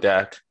help me with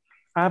that.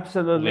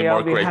 Absolutely,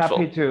 I'll be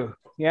happy to.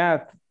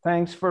 Yeah,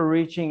 thanks for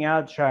reaching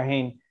out,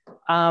 Shaheen.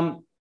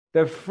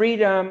 The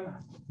freedom,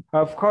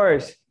 of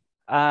course,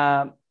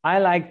 I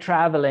like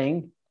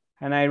traveling,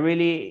 and I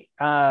really,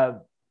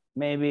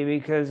 maybe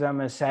because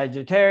I'm a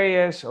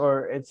Sagittarius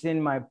or it's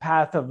in my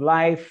path of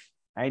life,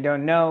 I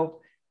don't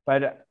know,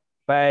 but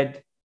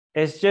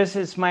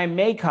it's my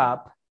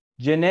makeup,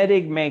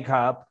 genetic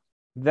makeup,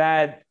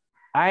 that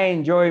I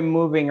enjoy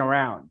moving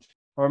around,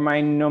 or my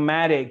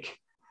nomadic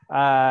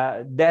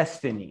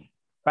destiny.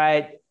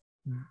 But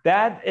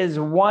that is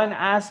one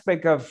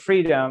aspect of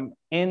freedom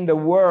in the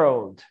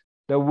world,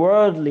 the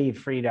worldly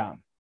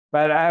freedom.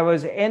 But I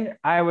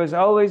was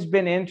always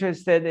been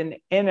interested in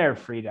inner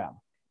freedom.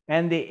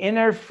 And the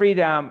inner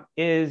freedom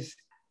is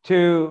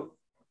to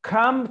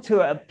come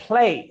to a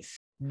place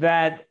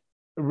that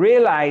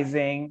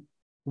realizing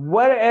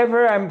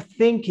whatever I'm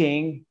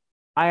thinking,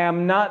 I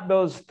am not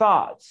those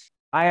thoughts.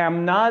 I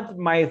am not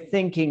my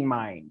thinking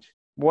mind.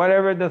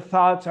 Whatever the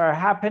thoughts are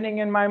happening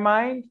in my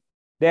mind,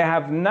 they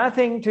have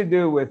nothing to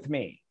do with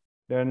me.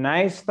 They're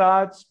nice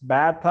thoughts,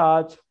 bad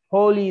thoughts,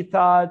 holy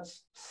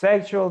thoughts,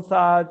 sexual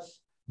thoughts,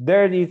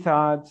 dirty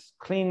thoughts,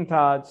 clean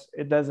thoughts.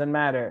 It doesn't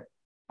matter.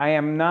 I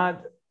am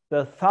not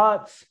the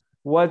thoughts,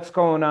 what's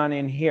going on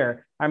in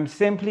here. I'm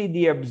simply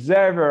the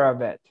observer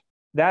of it.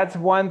 That's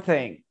one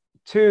thing.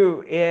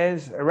 Two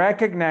is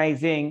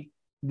recognizing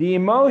the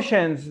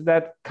emotions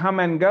that come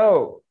and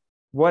go,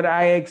 what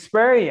I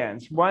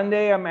experience. One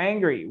day I'm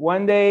angry.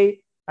 One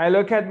day I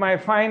look at my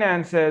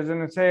finances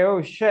and I say,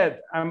 oh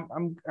shit,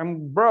 I'm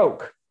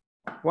broke.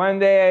 One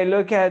day I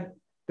look at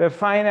the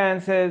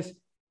finances,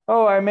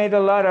 oh, I made a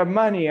lot of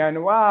money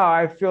and wow,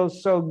 I feel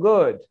so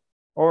good.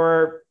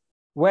 Or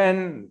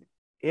when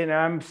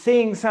I'm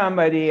seeing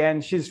somebody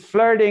and she's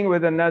flirting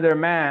with another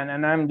man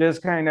and I'm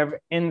just kind of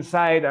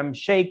inside, I'm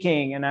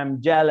shaking and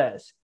I'm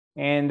jealous.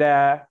 And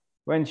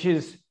when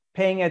she's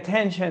paying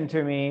attention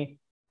to me,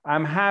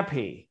 I'm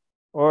happy.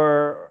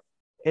 Or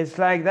it's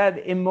like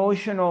that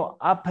emotional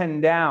up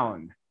and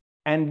down,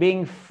 and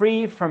being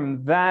free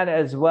from that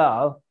as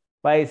well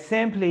by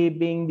simply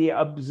being the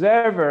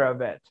observer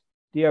of it,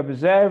 the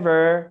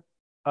observer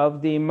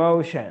of the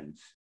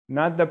emotions,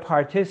 not the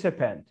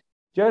participant.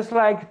 Just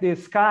like the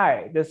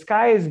sky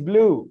is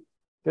blue.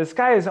 The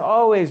sky is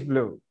always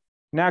blue.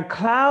 Now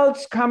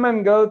clouds come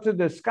and go to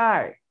the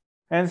sky.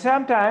 And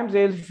sometimes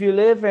if you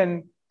live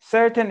in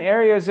certain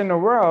areas in the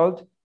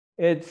world,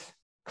 it's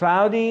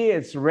cloudy,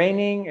 it's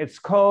raining, it's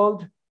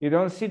cold. You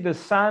don't see the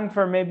sun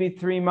for maybe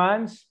 3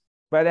 months,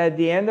 but at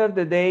the end of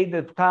the day,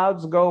 the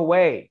clouds go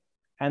away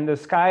and the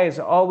sky is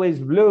always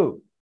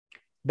blue.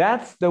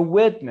 That's the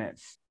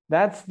witness.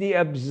 That's the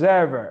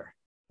observer,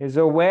 is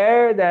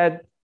aware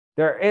that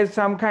there is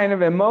some kind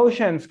of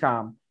emotions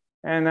come.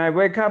 And I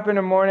wake up in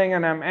the morning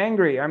and I'm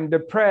angry, I'm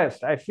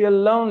depressed, I feel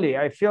lonely,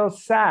 I feel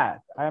sad,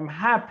 I'm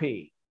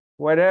happy,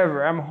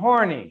 whatever, I'm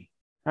horny,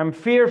 I'm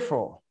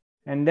fearful.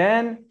 And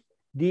then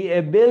the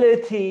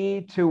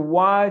ability to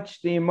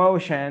watch the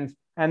emotions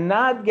and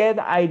not get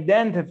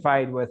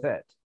identified with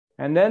it.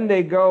 And then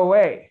they go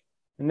away.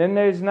 And then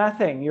there's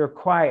nothing, you're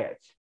quiet.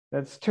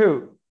 That's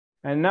 2.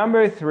 And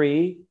number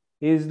 3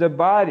 is the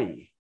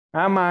body.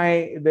 Am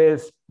I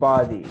this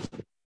body?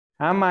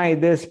 Am I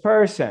this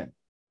person?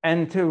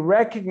 And to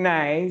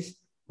recognizing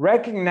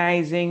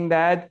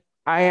that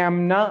I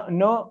am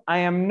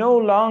no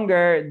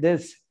longer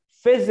this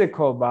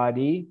physical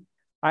body.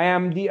 I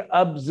am the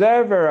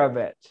observer of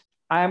it.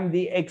 I am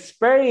the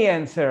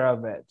experiencer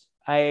of it.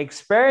 I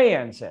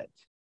experience it,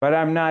 but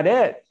I'm not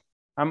it.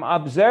 I'm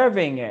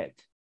observing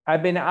it.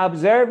 I've been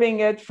observing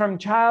it from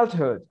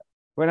childhood.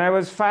 When I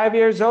was 5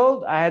 years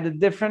old, I had a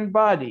different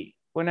body.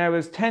 When I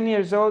was 10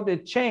 years old,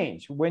 it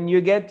changed. When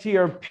you get to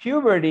your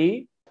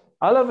puberty,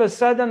 all of a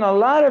sudden, a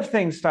lot of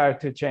things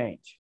start to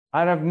change.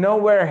 Out of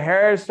nowhere,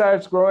 hair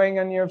starts growing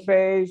on your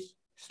face,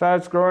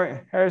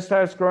 hair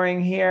starts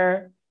growing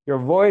here. Your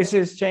voice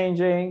is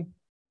changing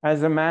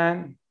as a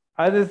man.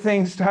 Other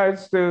things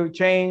starts to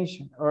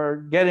change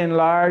or get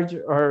enlarged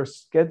or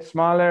get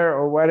smaller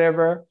or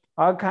whatever.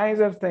 All kinds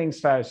of things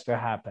starts to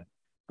happen.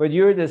 But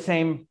you're the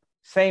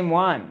same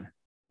one.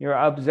 You're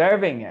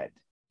observing it.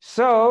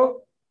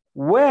 So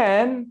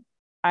when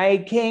I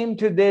came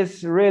to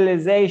this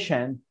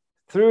realization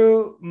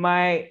through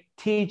my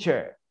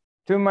teacher,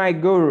 to my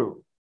guru,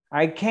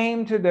 I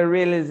came to the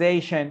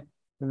realization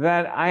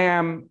that I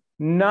am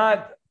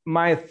not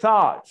my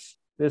thoughts.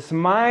 This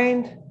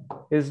mind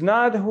is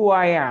not who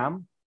I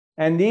am.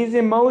 And these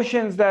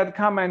emotions that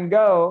come and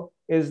go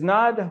is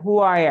not who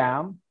I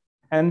am.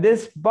 And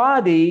this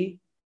body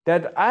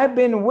that I've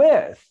been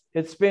with,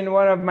 it's been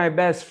one of my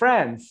best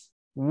friends.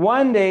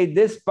 One day,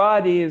 this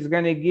body is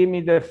going to give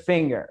me the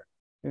finger.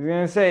 It's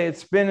going to say,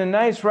 it's been a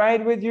nice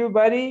ride with you,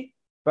 buddy,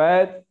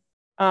 but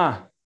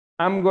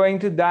I'm going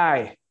to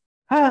die.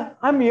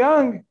 I'm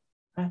young.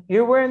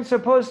 You weren't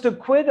supposed to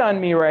quit on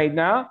me right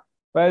now,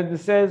 but it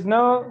says,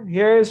 no,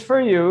 here's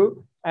for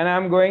you, and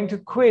I'm going to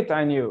quit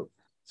on you.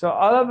 So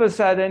all of a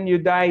sudden, you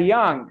die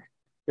young.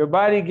 Your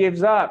body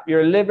gives up.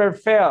 Your liver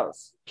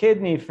fails.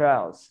 Kidney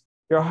fails.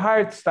 Your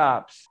heart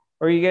stops,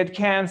 or you get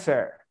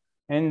cancer.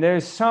 And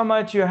there's so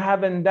much you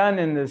haven't done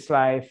in this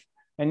life,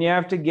 and you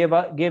have to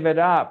give it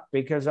up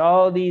because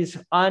all these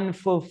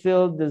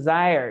unfulfilled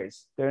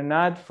desires, they're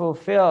not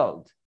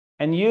fulfilled.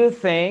 And you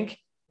think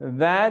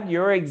that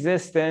your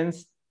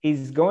existence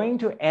is going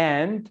to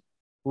end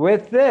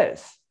with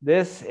this.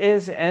 This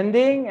is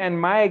ending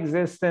and my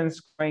existence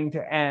is going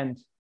to end.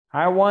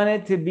 I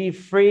wanted to be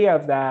free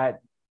of that.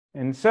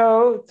 And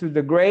so through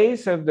the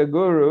grace of the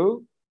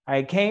Guru,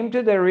 I came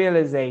to the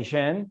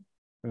realization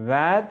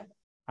that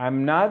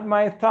I'm not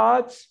my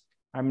thoughts,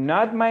 I'm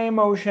not my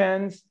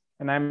emotions,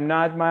 and I'm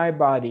not my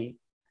body.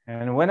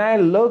 And when I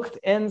looked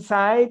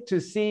inside to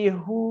see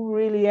who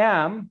really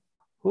am,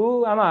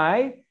 who am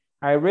I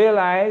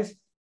realized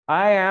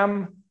I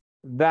am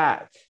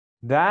that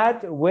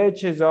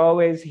which is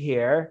always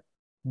here,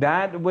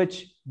 that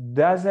which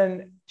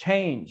doesn't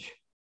change.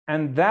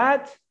 And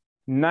that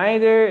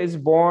neither is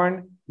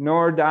born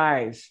nor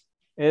dies.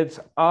 It's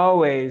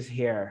always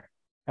here.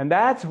 And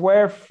that's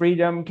where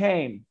freedom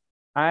came.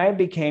 I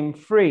became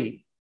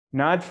free,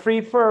 not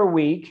free for a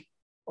week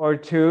or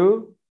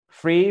two,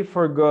 free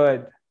for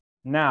good.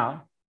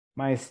 Now,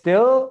 my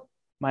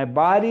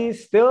body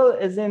still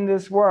is in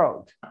this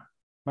world.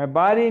 My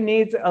body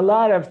needs a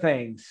lot of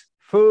things: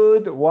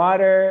 food,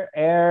 water,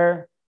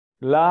 air,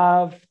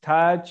 love,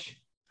 touch,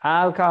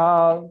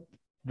 alcohol,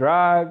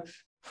 drugs,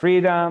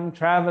 freedom,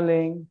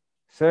 traveling.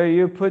 So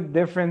you put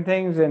different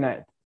things in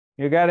it.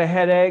 You got a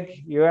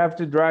headache, you have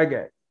to drug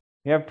it.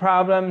 You have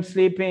problems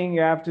sleeping,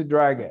 you have to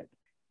drug it.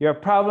 You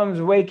have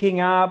problems waking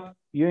up,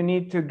 you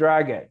need to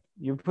drug it.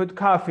 You put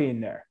coffee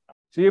in there.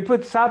 So you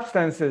put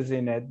substances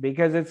in it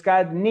because it's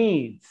got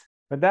needs.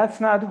 But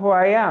that's not who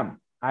I am.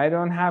 I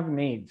don't have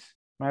needs.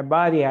 My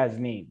body has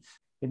needs.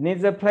 It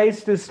needs a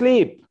place to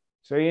sleep.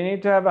 So you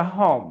need to have a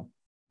home.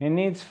 It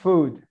needs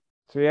food.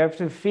 So you have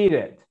to feed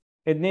it.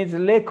 It needs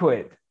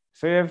liquid.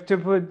 So you have to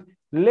put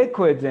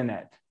liquids in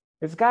it.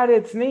 It's got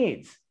its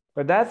needs.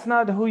 But that's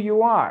not who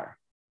you are.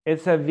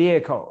 It's a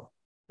vehicle.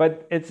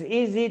 But it's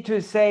easy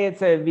to say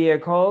it's a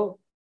vehicle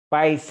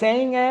by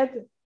saying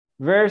it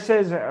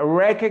versus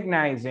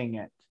recognizing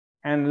it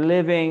and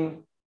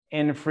living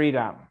in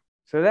freedom.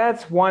 So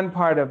that's one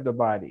part of the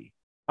body.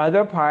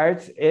 Other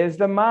parts is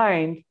the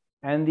mind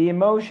and the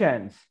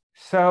emotions.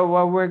 So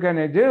what we're going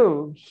to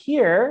do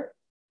here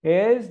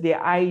is the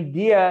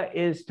idea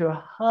is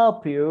to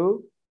help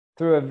you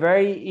through a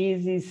very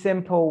easy,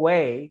 simple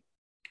way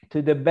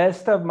to the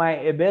best of my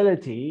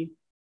ability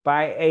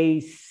by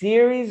a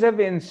series of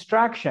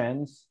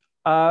instructions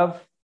of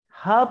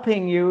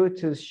helping you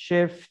to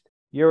shift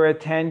your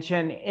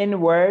attention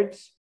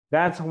inwards.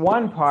 That's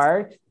one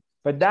part,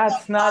 but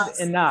that's not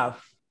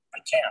enough. I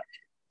can't.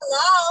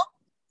 Hello?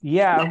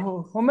 Yeah,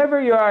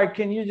 whomever you are,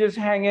 can you just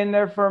hang in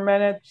there for a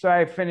minute so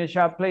I finish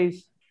up,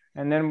 please?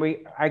 And then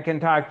I can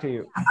talk to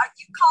you. Are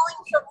you calling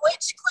from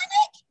which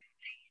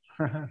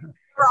clinic?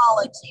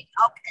 Urology.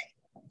 Okay.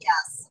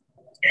 Yes.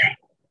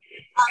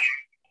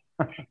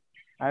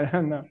 I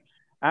don't know.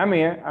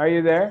 Amir, are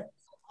you there?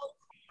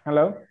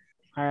 Hello?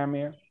 Hi,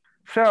 Amir.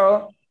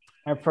 So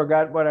I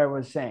forgot what I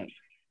was saying.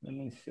 Let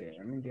me see.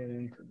 Let me get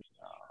into this.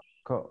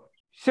 Cool.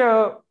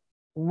 So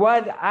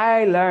what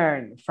I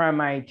learned from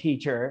my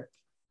teacher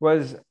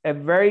was a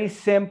very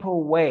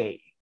simple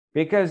way,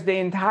 because the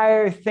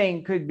entire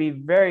thing could be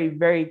very,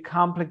 very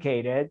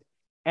complicated.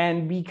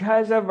 And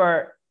because of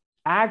our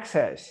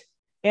access,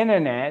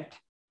 internet,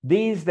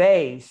 these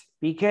days,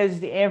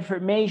 because the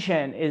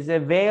information is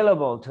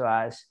available to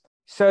us,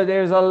 so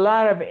there's a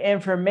lot of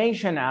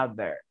information out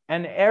there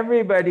and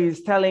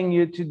everybody's telling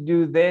you to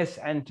do this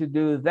and to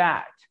do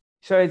that.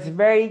 So it's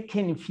very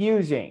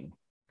confusing.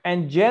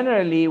 And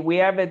generally, we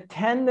have a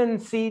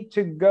tendency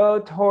to go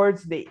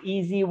towards the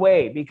easy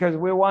way because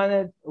we want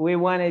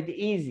it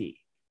easy.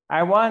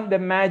 I want the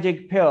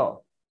magic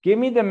pill. Give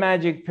me the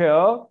magic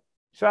pill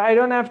so I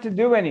don't have to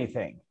do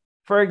anything.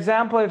 For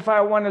example, if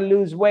I want to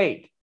lose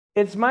weight,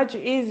 it's much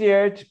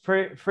easier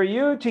for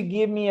you to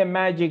give me a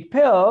magic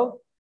pill,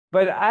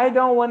 but I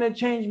don't want to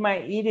change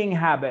my eating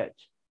habit.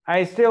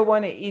 I still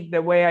want to eat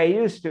the way I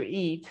used to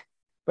eat,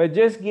 but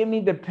just give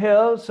me the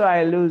pill so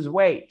I lose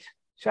weight.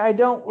 So I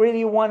don't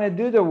really want to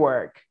do the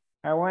work.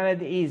 I want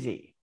it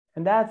easy.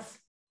 And that's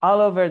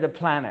all over the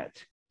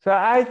planet. So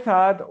I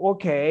thought,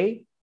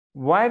 okay,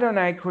 why don't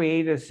I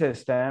create a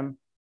system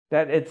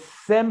that it's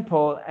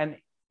simple and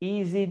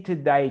easy to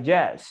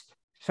digest?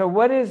 So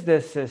what is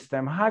this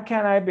system? How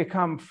can I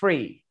become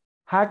free?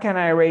 How can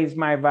I raise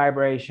my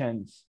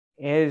vibrations?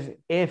 Is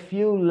if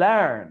you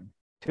learn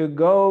to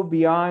go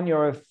beyond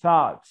your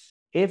thoughts,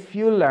 if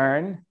you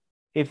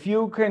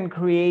can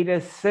create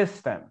a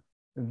system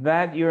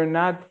that you're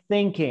not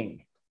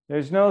thinking,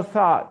 there's no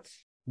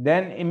thoughts,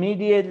 then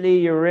immediately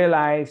you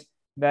realize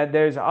that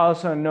there's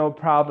also no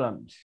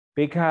problems,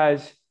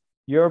 because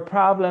your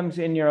problems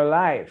in your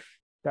life,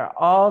 they're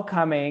all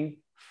coming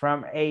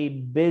from a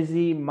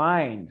busy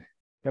mind.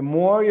 The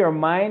more your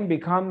mind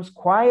becomes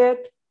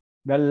quiet,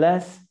 the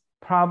less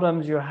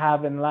problems you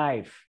have in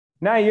life.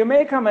 Now, you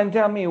may come and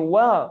tell me,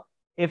 well,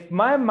 if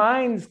my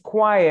mind's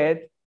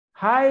quiet,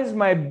 how is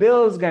my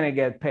bills going to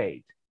get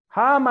paid?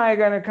 How am I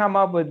going to come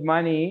up with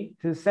money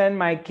to send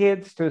my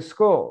kids to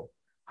school?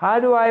 How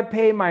do I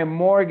pay my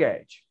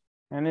mortgage?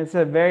 And it's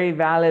a very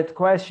valid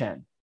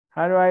question.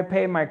 How do I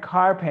pay my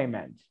car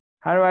payment?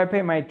 How do I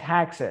pay my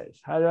taxes?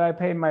 How do I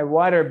pay my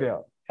water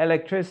bill,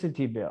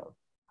 electricity bill?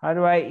 How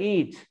do I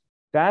eat?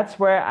 That's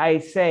where I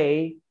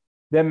say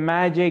the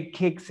magic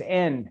kicks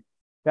in.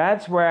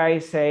 That's where I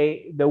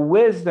say the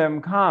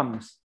wisdom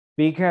comes,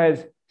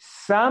 because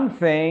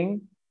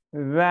something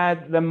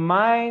that the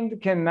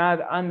mind cannot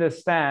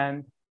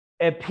understand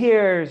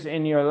appears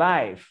in your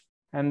life.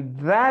 And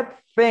that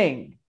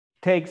thing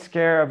takes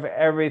care of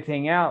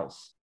everything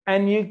else.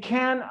 And you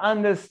can't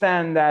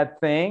understand that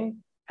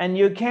thing and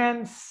you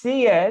can't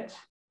see it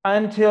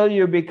until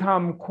you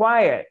become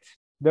quiet.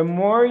 The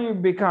more you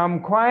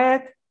become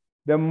quiet,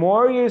 the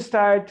more you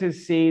start to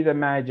see the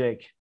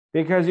magic,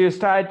 because you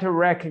start to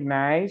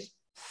recognize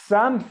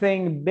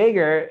something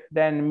bigger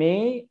than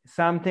me,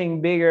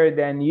 something bigger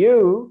than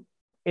you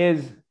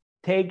is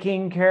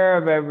taking care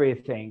of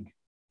everything.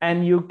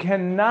 And you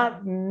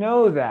cannot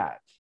know that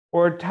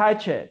or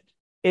touch it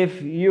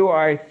if you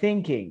are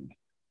thinking,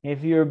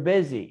 if you're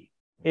busy,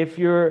 if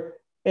you're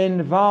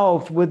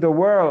involved with the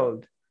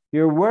world,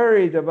 you're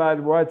worried about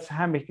what's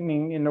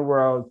happening in the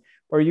world,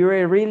 or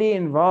you're really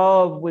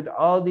involved with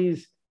all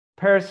these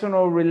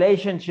personal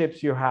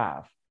relationships you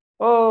have.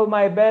 Oh,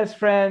 my best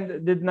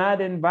friend did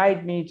not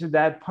invite me to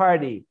that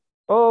party.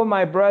 Oh,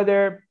 my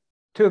brother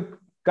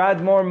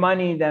got more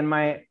money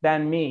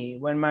than me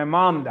when my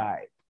mom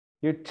died.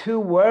 You're too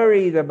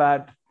worried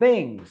about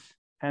things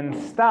and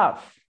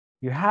stuff.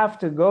 You have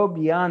to go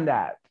beyond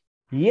that.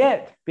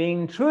 Yet,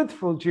 being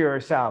truthful to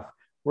yourself,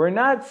 we're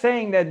not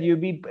saying that you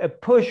be a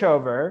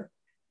pushover,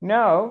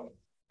 no,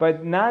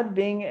 but not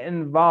being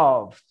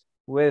involved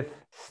with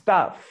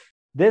stuff.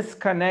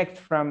 Disconnect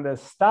from the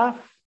stuff,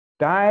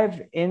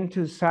 dive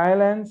into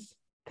silence,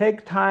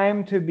 take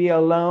time to be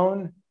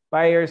alone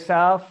by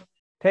yourself,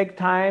 take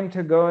time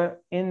to go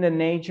in the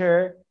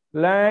nature,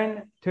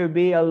 learn to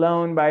be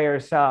alone by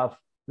yourself,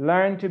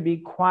 learn to be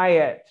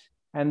quiet,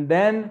 and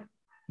then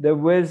the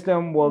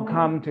wisdom will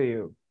come to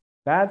you.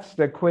 That's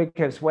the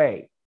quickest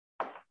way.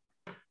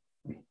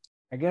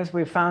 I guess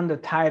we found the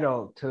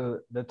title to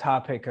the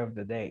topic of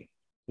the day.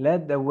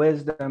 Let the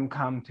wisdom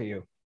come to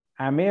you.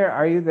 Amir,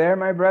 are you there,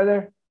 my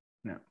brother?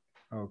 No.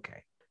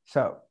 Okay.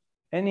 So,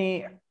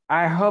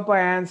 I hope I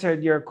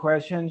answered your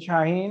question,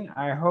 Shaheen.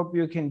 I hope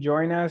you can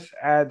join us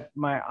at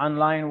my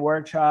online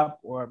workshop,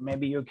 or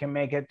maybe you can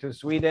make it to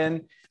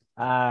Sweden,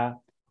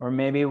 or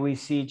maybe we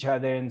see each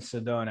other in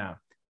Sedona.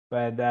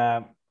 But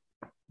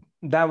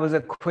that was a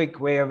quick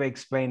way of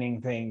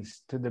explaining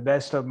things to the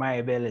best of my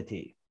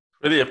ability.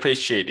 Really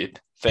appreciate it.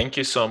 Thank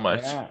you so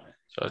much,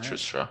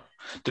 Zarathustra.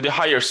 To the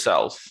higher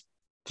self,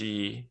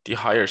 the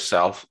higher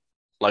self,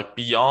 like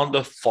beyond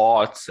the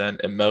thoughts and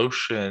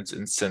emotions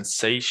and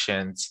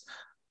sensations,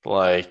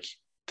 like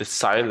the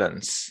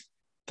silence,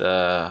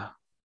 the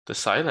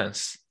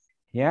silence.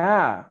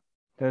 Yeah,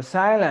 the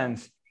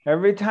silence.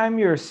 Every time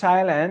you're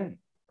silent,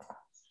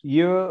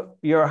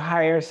 your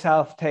higher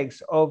self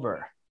takes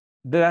over.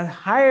 The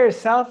higher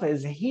self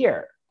is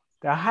here.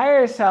 The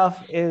higher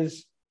self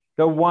is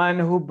the one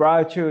who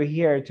brought you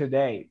here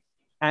today,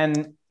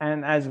 and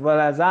as well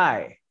as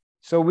I.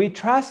 So we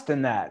trust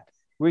in that.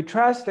 We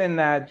trust in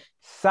that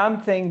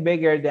something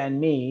bigger than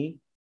me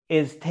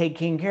is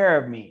taking care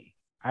of me.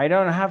 I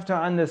don't have to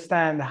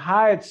understand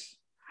how it's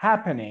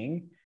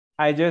happening.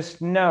 I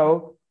just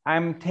know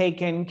I'm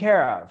taken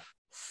care of.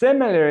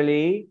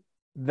 Similarly,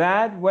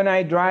 that when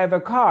I drive a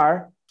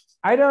car,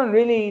 I don't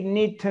really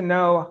need to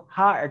know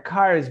how a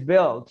car is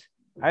built.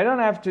 I don't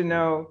have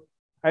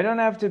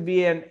to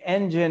be an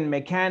engine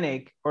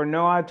mechanic or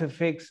know how to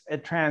fix a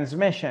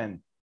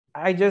transmission.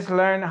 I just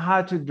learn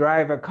how to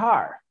drive a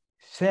car.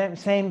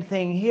 Same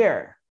thing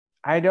here.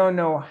 I don't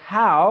know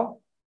how,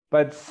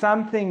 but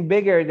something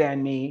bigger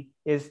than me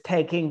is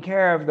taking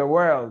care of the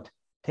world,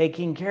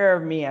 taking care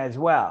of me as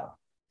well.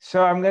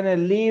 So I'm going to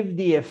leave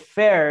the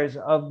affairs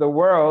of the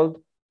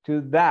world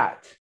to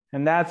that.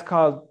 And that's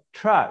called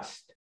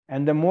trust.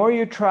 And the more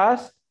you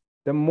trust,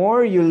 the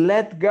more you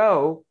let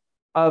go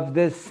of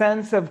this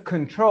sense of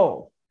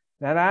control,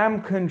 that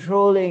I'm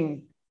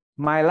controlling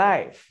my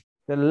life.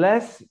 The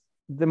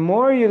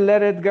more you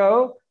let it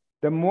go,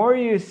 the more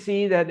you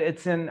see that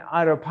it's an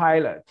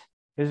autopilot.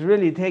 It's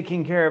really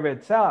taking care of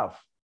itself.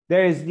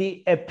 There is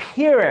the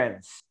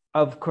appearance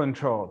of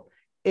control.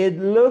 It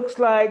looks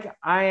like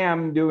I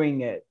am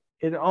doing it.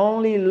 It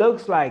only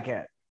looks like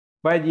it,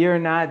 but you're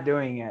not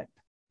doing it.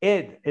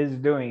 It is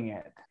doing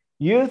it.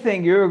 You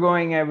think you're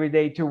going every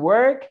day to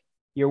work,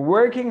 you're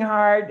working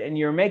hard and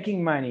you're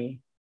making money,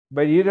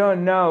 but you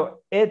don't know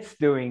it's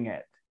doing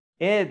it.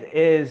 It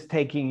is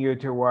taking you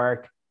to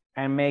work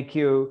and make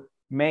you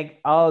make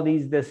all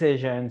these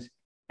decisions,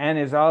 and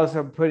is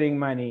also putting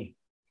money,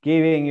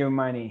 giving you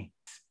money.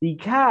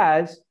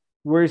 Because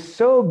we're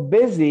so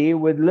busy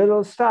with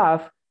little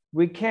stuff,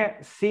 we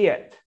can't see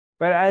it.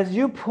 But as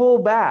you pull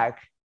back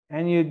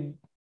and you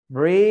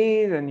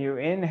breathe and you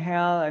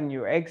inhale and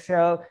you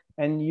exhale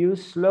and you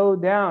slow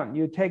down,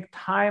 you take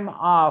time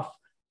off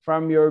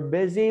from your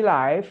busy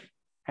life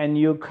and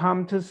you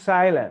come to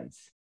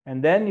silence.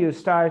 And then you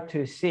start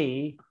to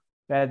see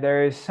that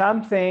there is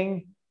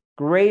something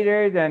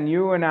greater than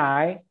you and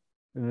I.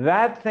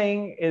 That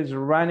thing is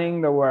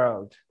running the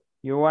world.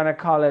 You want to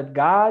call it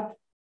God,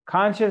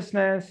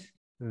 consciousness,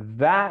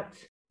 that,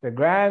 the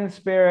Grand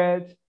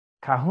Spirit,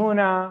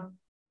 Kahuna,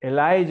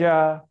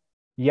 Elijah,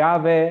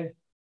 Yahweh,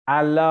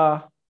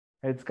 Allah.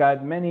 It's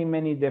got many,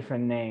 many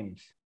different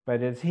names,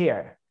 but it's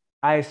here.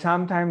 I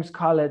sometimes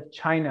call it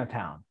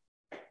Chinatown,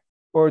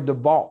 or the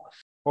boss,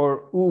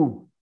 or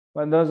Ooh.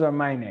 Well, those are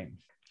my names.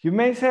 You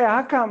may say,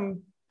 how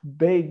come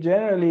they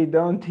generally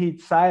don't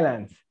teach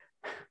silence?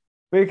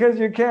 Because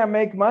you can't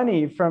make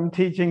money from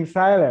teaching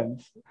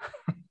silence.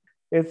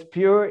 It's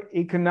pure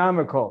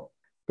economical,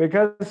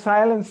 because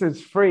silence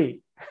is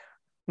free.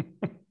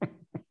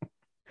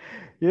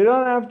 You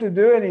don't have to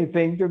do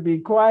anything to be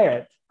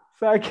quiet.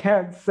 So I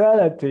can't sell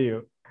it to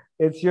you.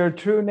 It's your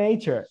true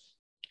nature.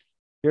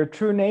 Your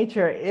true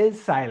nature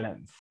is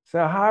silence.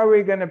 So how are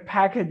we going to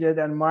package it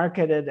and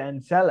market it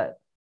and sell it?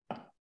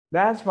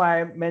 That's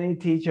why many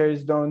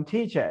teachers don't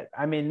teach it.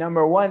 I mean,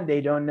 number one,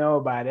 they don't know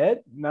about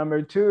it.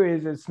 Number two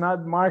is it's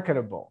not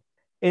marketable.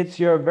 It's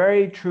your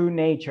very true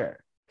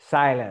nature,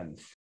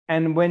 silence.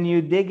 And when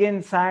you dig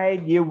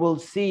inside, you will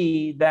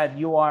see that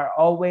you are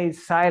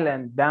always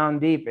silent down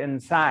deep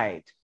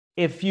inside.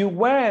 If you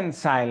weren't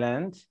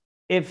silent,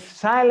 if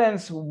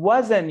silence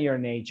wasn't your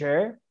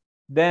nature,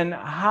 then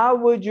how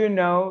would you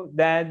know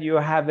that you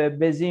have a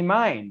busy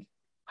mind?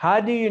 How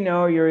do you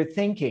know you're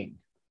thinking?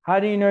 How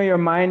do you know your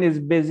mind is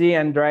busy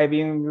and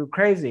driving you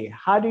crazy?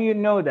 How do you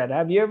know that?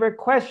 Have you ever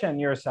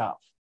questioned yourself?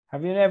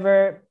 Have you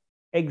ever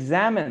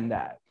examined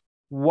that?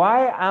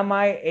 Why am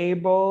I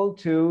able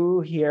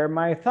to hear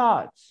my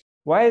thoughts?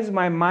 Why is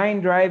my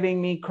mind driving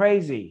me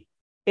crazy?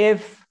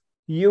 If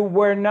you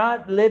were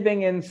not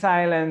living in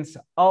silence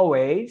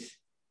always,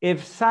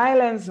 if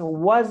silence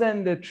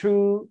wasn't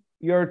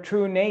your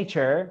true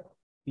nature,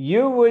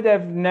 you would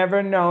have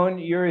never known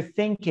you're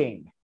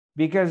thinking,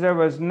 because there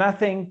was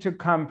nothing to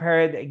compare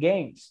it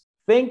against.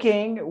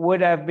 Thinking would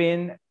have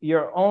been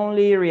your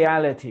only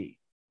reality,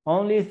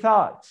 only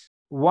thoughts.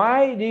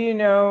 Why do you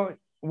know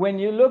when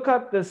you look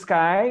up the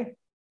sky,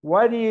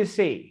 what do you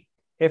see?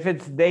 If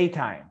it's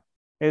daytime,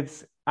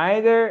 it's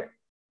either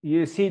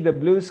you see the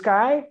blue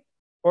sky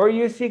or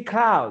you see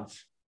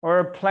clouds or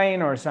a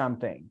plane or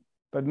something,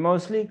 but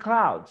mostly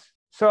clouds.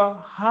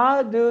 So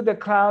how do the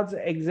clouds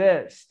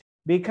exist?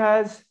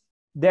 Because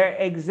their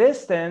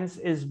existence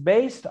is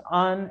based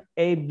on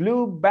a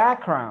blue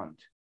background.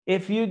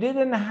 If you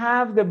didn't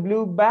have the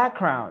blue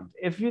background,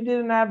 if you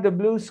didn't have the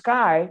blue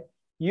sky,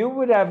 you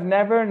would have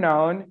never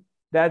known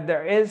that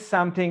there is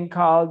something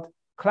called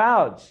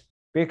clouds,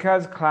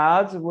 because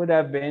clouds would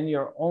have been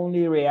your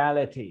only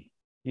reality.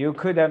 You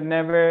could have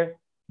never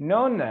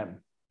known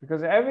them,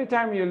 because every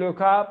time you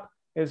look up,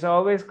 it's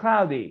always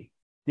cloudy.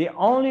 The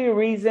only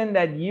reason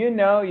that you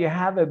know you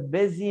have a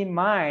busy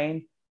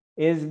mind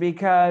is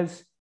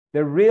because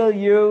the real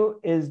you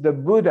is the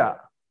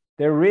Buddha.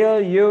 The real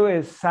you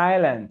is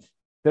silent.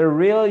 The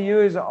real you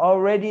is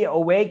already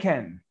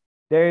awakened.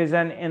 There is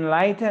an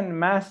enlightened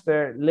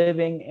master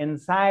living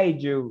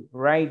inside you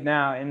right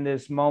now in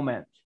this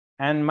moment.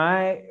 And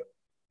my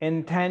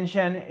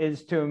intention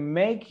is to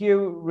make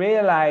you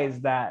realize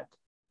that,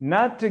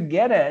 not to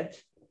get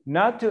it,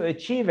 not to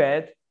achieve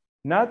it,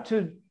 not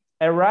to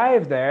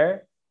arrive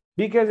there,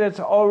 because it's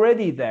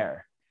already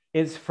there.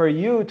 It's for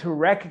you to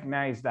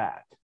recognize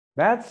that.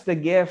 That's the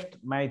gift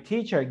my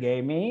teacher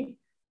gave me.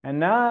 And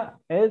now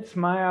it's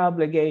my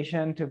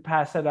obligation to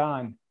pass it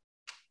on.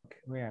 Okay,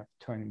 we have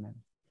 20 minutes.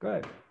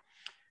 Good.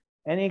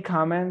 Any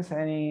comments?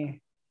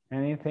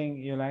 Anything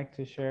you like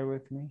to share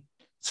with me?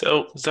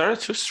 So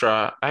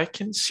Zarathustra, I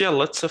can see a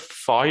lots of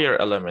fire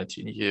element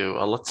in you,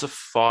 a lots of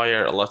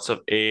fire, a lots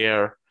of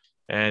air.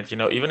 And, you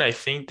know, even I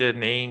think the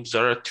name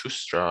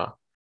Zarathustra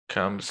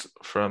comes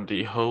from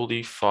the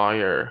holy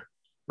fire,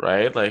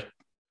 right? Like,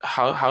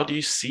 how do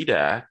you see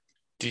that?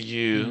 Do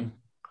you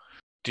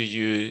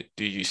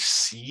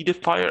see the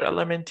fire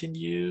element in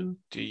you?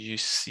 Do you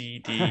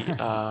see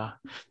the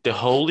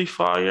holy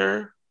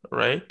fire,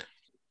 right?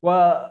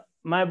 Well,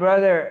 my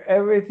brother,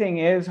 everything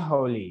is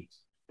holy.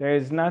 There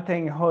is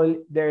nothing holy.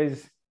 There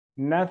is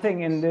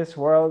nothing in this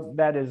world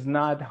that is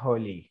not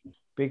holy,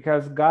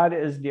 because God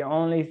is the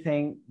only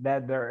thing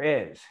that there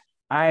is.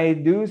 I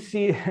do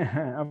see,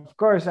 of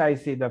course, I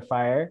see the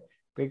fire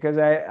because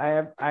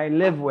I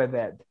live with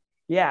it.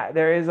 Yeah,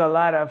 there is a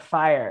lot of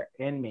fire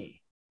in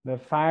me. The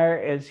fire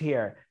is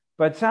here.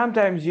 But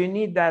sometimes you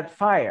need that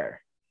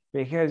fire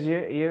because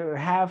you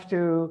have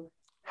to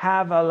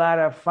have a lot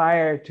of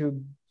fire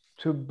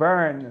to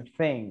burn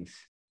things.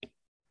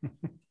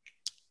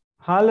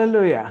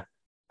 Hallelujah.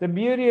 The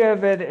beauty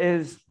of it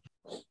is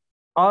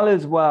all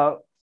is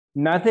well.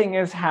 Nothing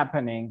is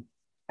happening.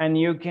 And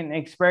you can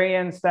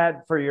experience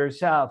that for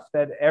yourself,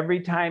 that every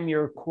time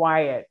you're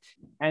quiet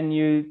and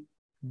you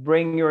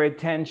bring your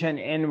attention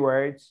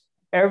inwards,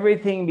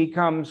 everything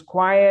becomes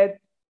quiet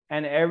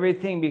and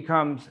everything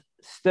becomes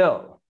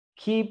still.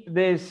 Keep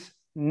this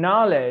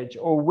knowledge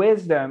or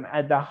wisdom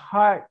at the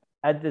heart,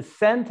 at the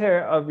center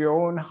of your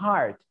own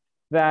heart,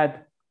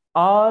 that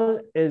all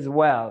is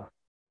well.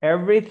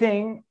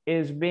 Everything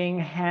is being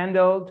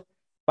handled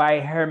by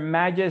Her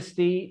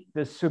Majesty,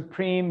 the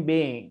Supreme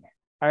Being,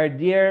 our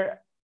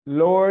dear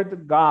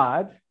Lord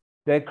God,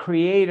 the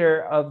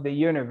creator of the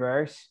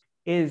universe,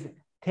 is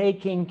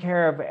taking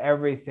care of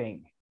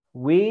everything.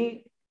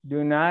 We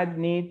do not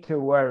need to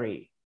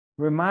worry.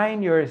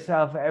 Remind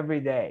yourself every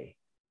day.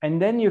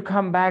 And then you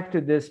come back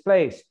to this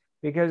place,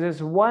 because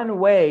it's one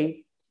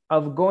way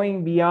of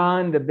going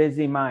beyond the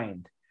busy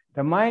mind.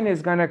 The mind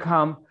is going to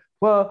come,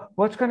 well,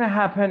 what's going to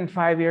happen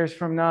 5 years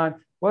from now?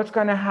 What's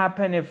going to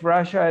happen if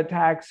Russia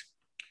attacks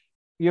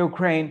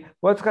Ukraine?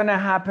 What's going to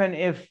happen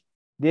if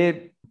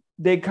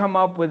they come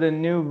up with a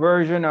new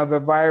version of a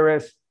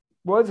virus?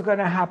 What's going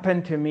to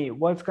happen to me?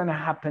 What's going to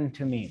happen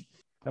to me?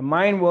 The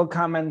mind will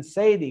come and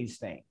say these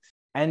things.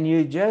 And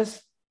you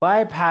just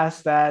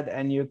bypass that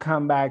and you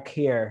come back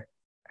here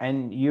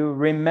and you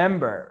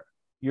remember,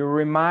 you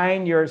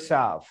remind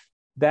yourself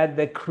that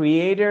the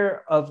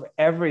creator of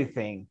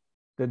everything,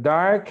 the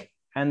dark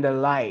and the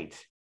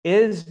light,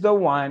 is the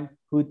one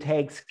who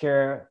takes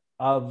care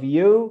of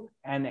you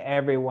and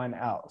everyone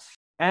else.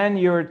 And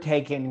you're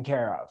taken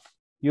care of.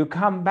 You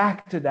come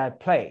back to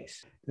that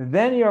place.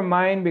 Then your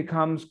mind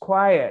becomes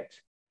quiet.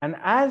 And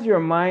as your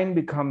mind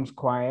becomes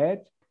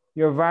quiet,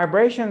 your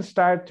vibrations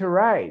start to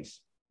rise,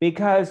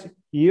 because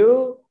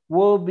you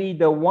will be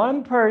the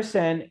one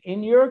person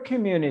in your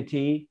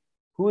community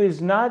who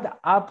is not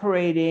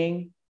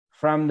operating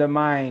from the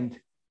mind.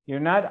 You're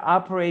not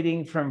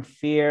operating from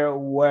fear,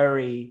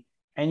 worry,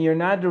 and you're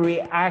not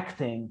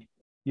reacting.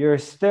 You're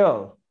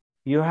still.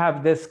 You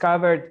have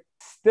discovered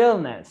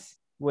stillness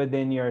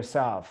within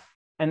yourself.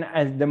 And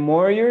as the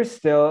more you're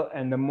still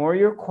and the more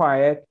you're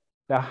quiet,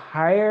 the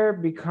higher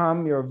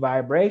become your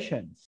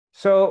vibrations.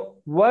 So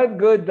what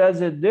good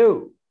does it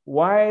do?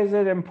 Why is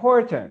it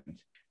important?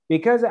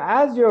 Because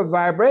as your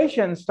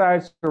vibration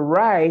starts to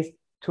rise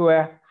to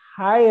a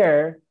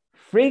higher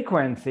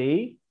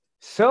frequency,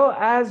 so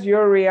as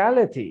your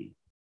reality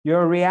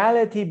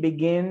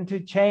begin to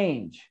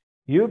change.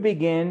 You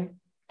begin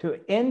to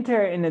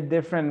enter in a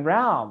different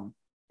realm.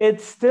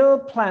 It's still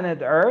planet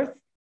Earth.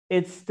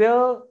 It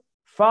still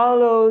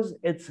follows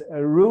its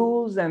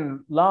rules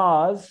and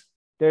laws.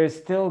 There's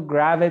still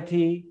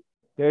gravity.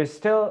 There's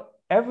still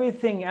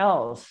everything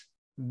else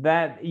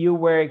that you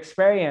were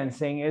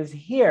experiencing is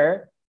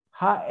here.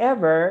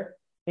 However,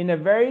 in a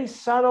very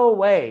subtle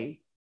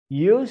way,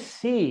 you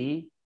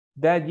see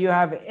that you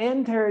have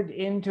entered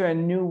into a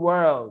new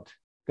world.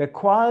 The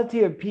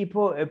quality of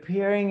people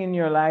appearing in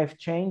your life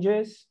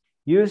changes.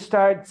 You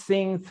start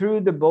seeing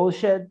through the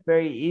bullshit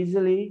very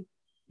easily.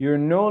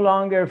 You're no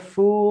longer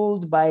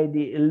fooled by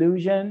the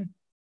illusion.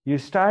 You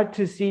start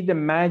to see the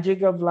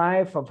magic of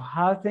life, of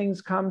how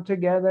things come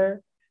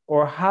together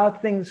or how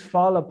things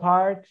fall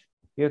apart.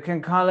 You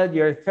can call it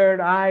your third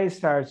eye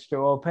starts to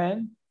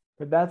open,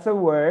 but that's a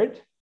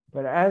word.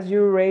 But as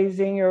you're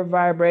raising your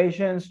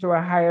vibrations to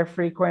a higher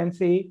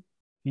frequency,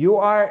 you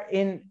are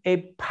in a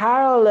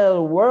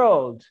parallel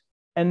world,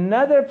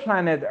 another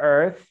planet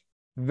Earth,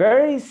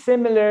 very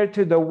similar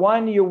to the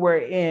one you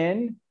were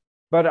in,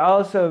 but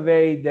also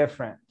very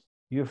different.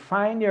 You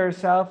find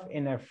yourself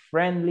in a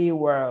friendly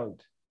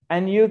world,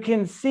 and you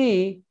can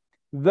see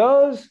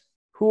those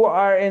who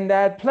are in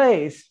that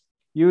place.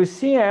 You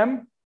see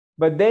them,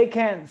 but they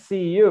can't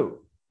see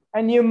you.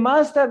 And you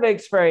must have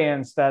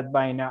experienced that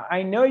by now.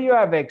 I know you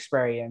have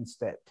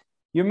experienced it.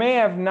 You may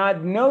have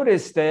not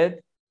noticed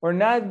it or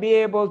not be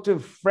able to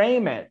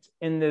frame it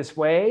in this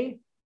way,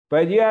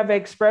 but you have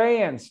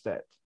experienced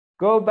it.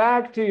 Go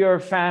back to your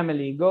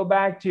family, go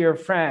back to your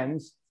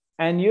friends,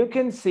 and you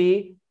can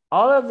see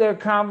all of their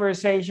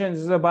conversations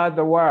is about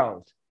the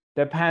world,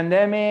 the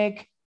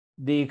pandemic,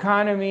 the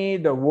economy,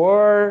 the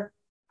war,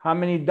 how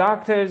many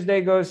doctors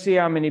they go see,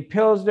 how many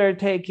pills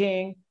they're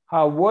taking,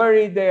 how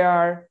worried they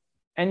are.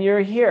 And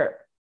you're here,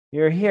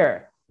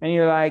 and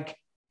you're like,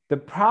 the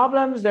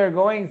problems they're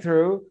going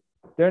through,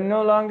 they're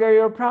no longer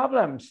your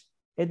problems.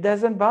 It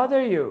doesn't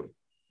bother you.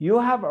 You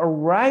have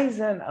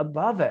arisen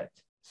above it.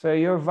 So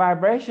your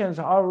vibrations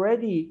are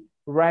already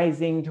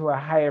rising to a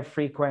higher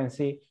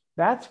frequency.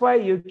 That's why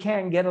you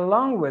can't get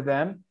along with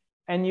them,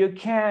 and you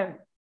can't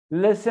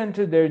listen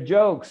to their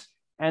jokes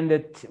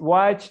and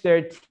watch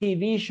their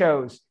TV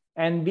shows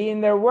and be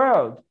in their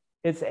world.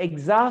 It's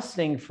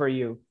exhausting for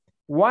you.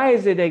 Why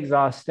is it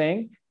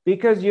exhausting?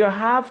 Because you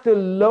have to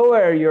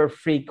lower your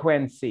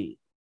frequency.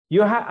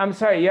 You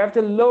have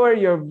to lower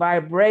your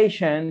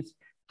vibrations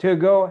to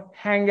go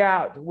hang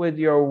out with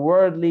your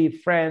worldly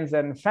friends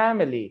and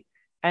family.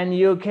 And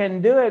you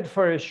can do it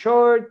for a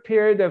short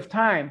period of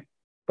time,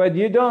 but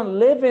you don't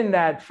live in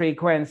that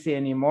frequency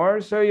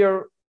anymore. So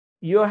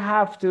you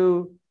have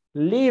to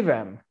leave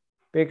them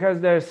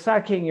because they're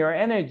sucking your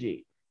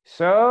energy.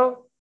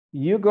 So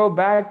you go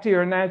back to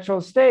your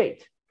natural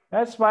state.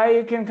 That's why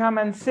you can come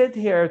and sit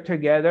here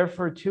together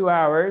for 2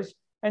 hours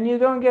and you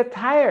don't get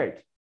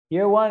tired.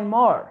 You want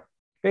more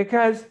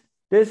because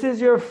this is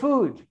your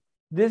food.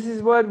 This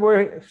is what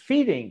we're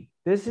feeding.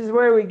 This is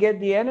where we get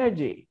the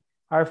energy.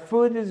 Our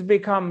food has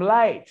become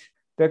light,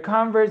 the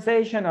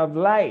conversation of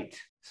light.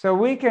 So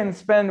we can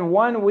spend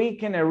 1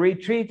 week in a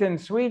retreat in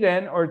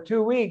Sweden or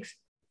 2 weeks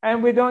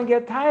and we don't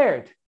get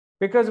tired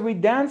because we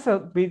dance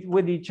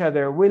with each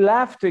other. We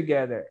laugh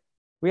together.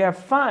 We have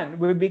fun.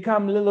 We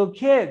become little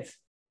kids.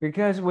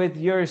 Because with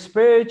your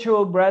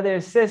spiritual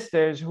brothers,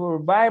 sisters who are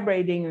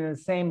vibrating in the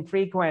same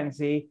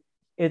frequency,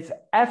 it's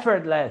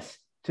effortless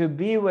to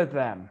be with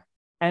them.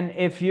 And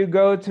if you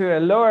go to a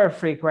lower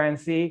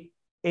frequency,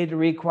 it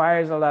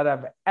requires a lot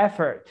of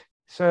effort.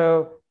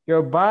 So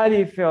your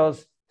body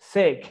feels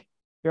sick.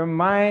 Your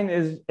mind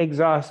is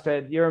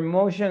exhausted. Your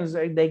emotions,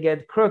 they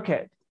get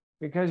crooked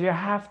because you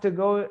have to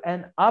go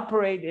and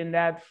operate in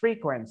that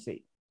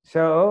frequency.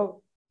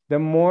 So the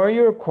more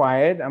you're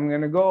quiet, I'm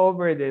going to go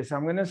over this.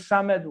 I'm going to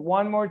sum it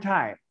one more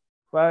time.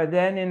 But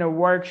then in a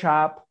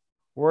workshop,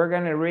 we're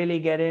going to really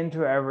get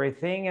into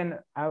everything and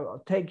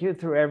I'll take you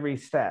through every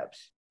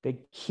steps. The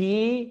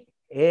key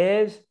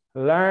is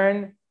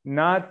learn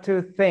not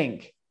to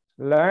think.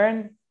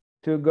 Learn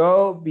to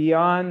go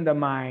beyond the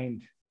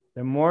mind.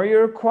 The more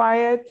you're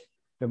quiet,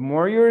 the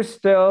more you're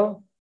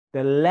still,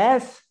 the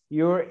less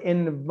you're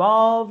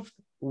involved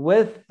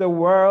with the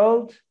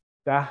world,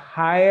 the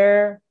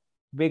higher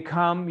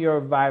become your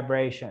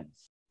vibrations.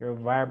 Your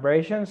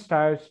vibration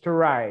starts to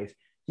rise.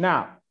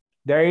 Now,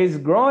 there is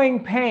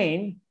growing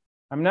pain.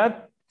 I'm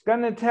not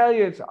going to tell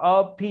you it's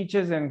all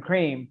peaches and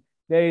cream.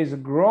 There is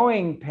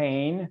growing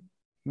pain,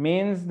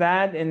 means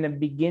that in the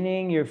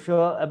beginning you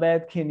feel a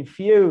bit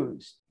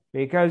confused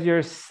because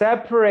you're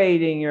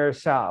separating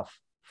yourself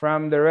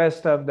from the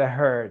rest of the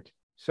herd.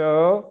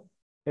 So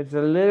it's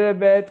a little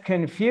bit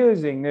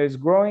confusing. There's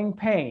growing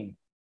pain,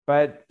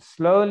 but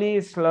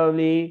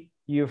slowly,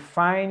 you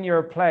find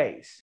your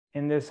place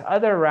in this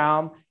other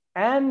realm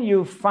and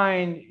you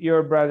find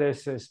your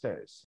brothers,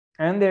 sisters.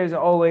 And there's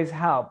always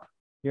help.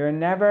 You're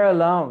never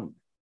alone.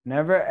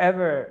 Never,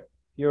 ever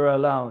you're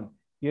alone.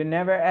 You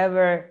never,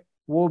 ever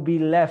will be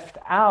left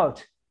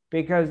out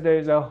because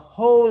there's a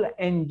whole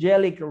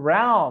angelic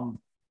realm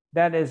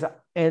that is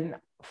in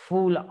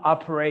full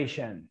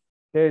operation.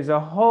 There's a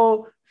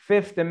whole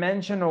fifth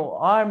dimensional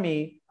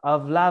army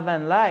of love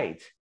and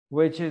light,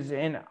 which is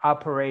in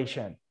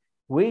operation.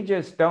 We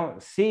just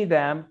don't see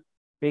them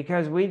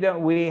because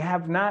we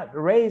have not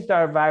raised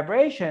our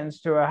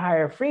vibrations to a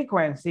higher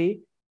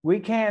frequency. We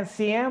can't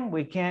see them.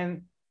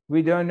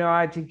 We don't know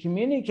how to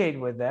communicate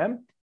with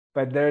them,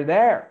 but they're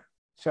there.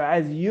 So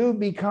as you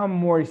become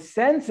more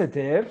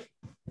sensitive,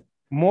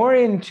 more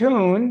in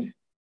tune,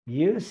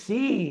 you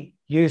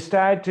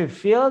start to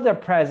feel the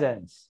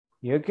presence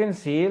you can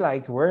see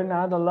like we're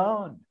not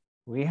alone.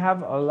 We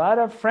have a lot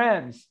of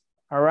friends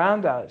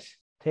around us,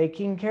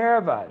 taking care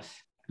of us,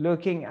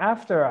 looking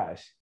after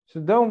us. So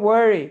don't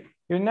worry.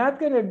 You're not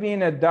going to be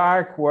in a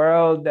dark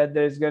world that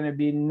there's going to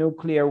be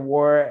nuclear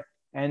war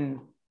and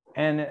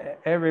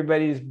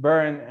everybody's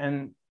burned,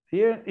 and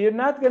you're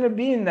not going to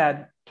be in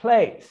that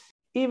place.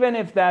 Even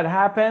if that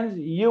happens,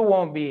 you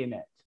won't be in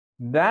it.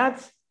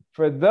 That's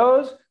for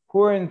those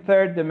who are in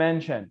third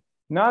dimension,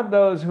 not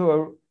those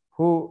who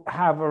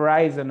have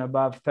arisen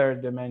above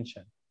third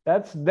dimension.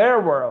 That's their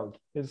world.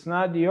 It's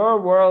not your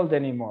world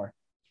anymore.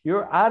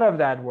 You're out of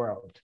that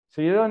world.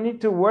 So you don't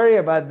need to worry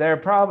about their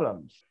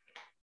problems.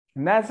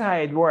 And that's how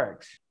it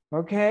works.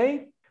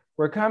 Okay?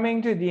 We're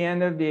coming to the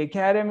end of the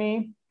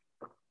academy.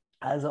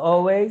 As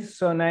always,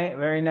 so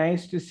very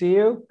nice to see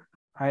you.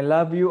 I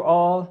love you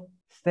all.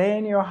 Stay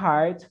in your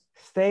heart.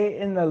 Stay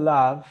in the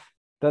love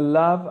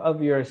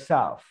of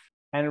yourself.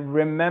 And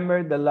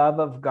remember the love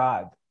of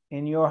God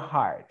in your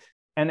heart.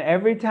 And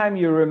every time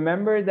you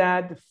remember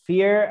that,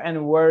 fear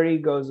and worry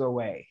goes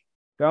away.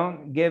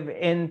 Don't give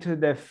in to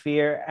the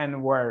fear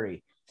and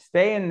worry.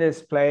 Stay in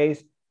this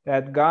place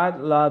that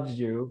God loves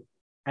you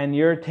and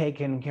you're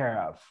taken care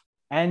of.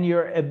 And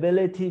your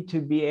ability to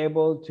be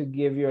able to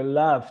give your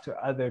love to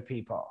other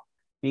people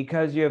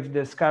because you've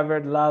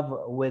discovered love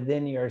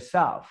within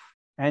yourself.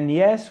 And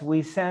yes,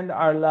 we send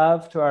our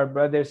love to our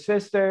brothers,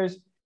 sisters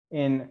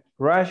in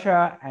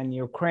Russia and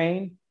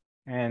Ukraine,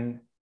 and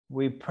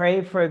we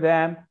pray for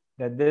them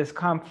that this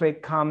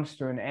conflict comes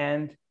to an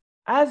end,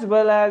 as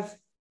well as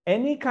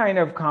any kind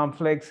of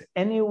conflicts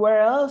anywhere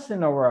else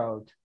in the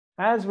world,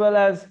 as well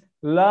as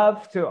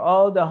love to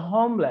all the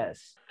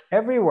homeless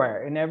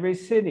everywhere in every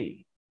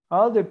city.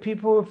 All the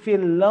people who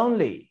feel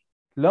lonely.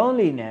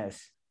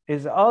 Loneliness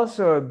is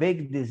also a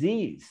big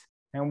disease.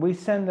 And we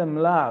send them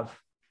love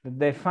that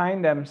they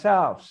find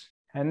themselves.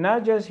 And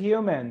not just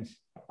humans,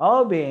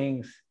 all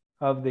beings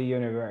of the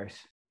universe.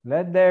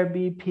 Let there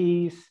be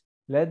peace.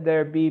 Let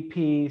there be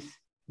peace.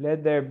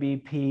 Let there be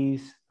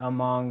peace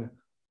among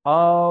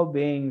all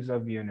beings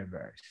of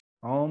universe.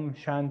 Om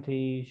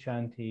Shanti,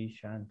 Shanti,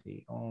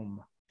 Shanti,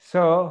 Om.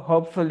 So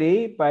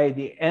hopefully by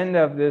the end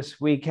of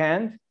this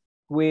weekend,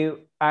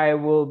 I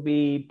will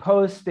be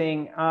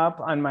posting up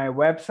on my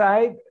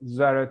website,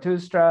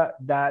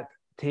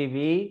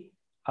 zarathustra.tv,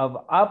 of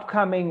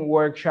upcoming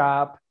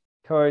workshop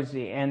towards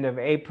the end of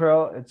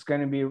April. It's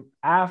going to be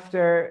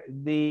after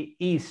the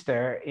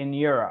Easter in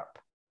Europe.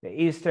 The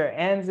Easter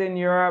ends in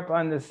Europe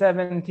on the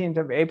 17th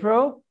of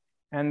April.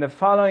 And the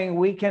following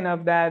weekend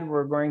of that,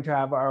 we're going to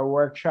have our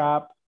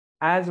workshop,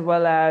 as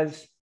well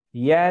as,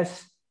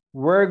 yes,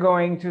 we're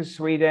going to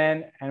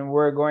Sweden and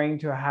we're going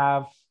to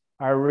have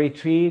our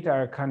retreat,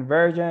 our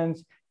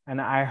convergence, and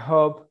I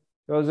hope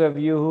those of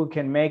you who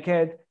can make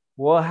it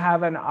will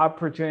have an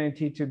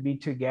opportunity to be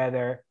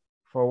together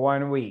for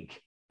 1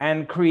 week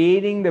and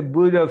creating the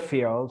Buddha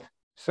field.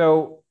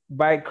 So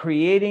by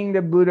creating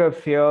the Buddha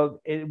field,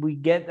 we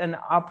get an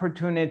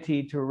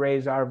opportunity to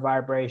raise our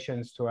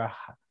vibrations to a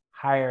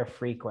higher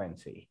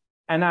frequency.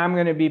 And I'm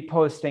going to be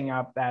posting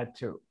up that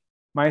too.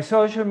 My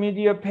social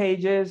media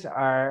pages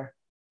are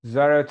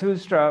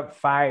Zarathustra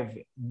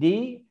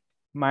 5D.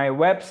 My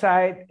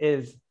website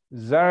is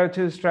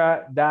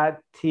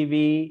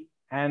zarathustra.tv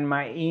and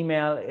my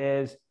email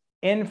is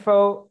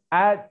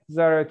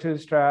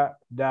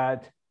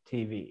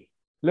info@zarathustra.tv.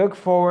 Look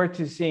forward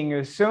to seeing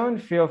you soon.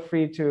 Feel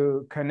free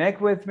to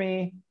connect with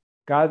me.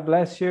 God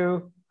bless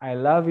you. I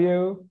love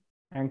you.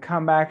 And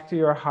come back to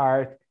your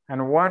heart.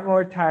 And one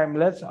more time,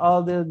 let's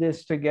all do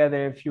this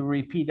together. If you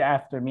repeat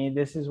after me,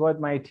 this is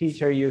what my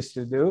teacher used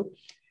to do.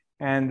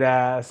 And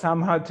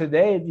somehow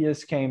today it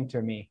just came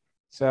to me.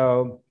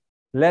 So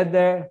let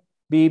there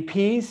be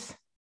peace.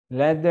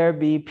 Let there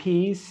be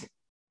peace.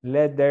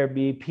 Let there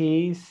be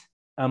peace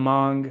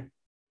among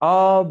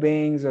all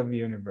beings of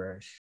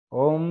universe.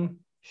 Om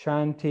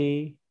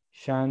Shanti,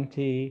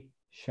 Shanti,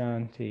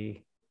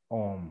 Shanti,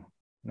 Om.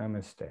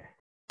 Namaste.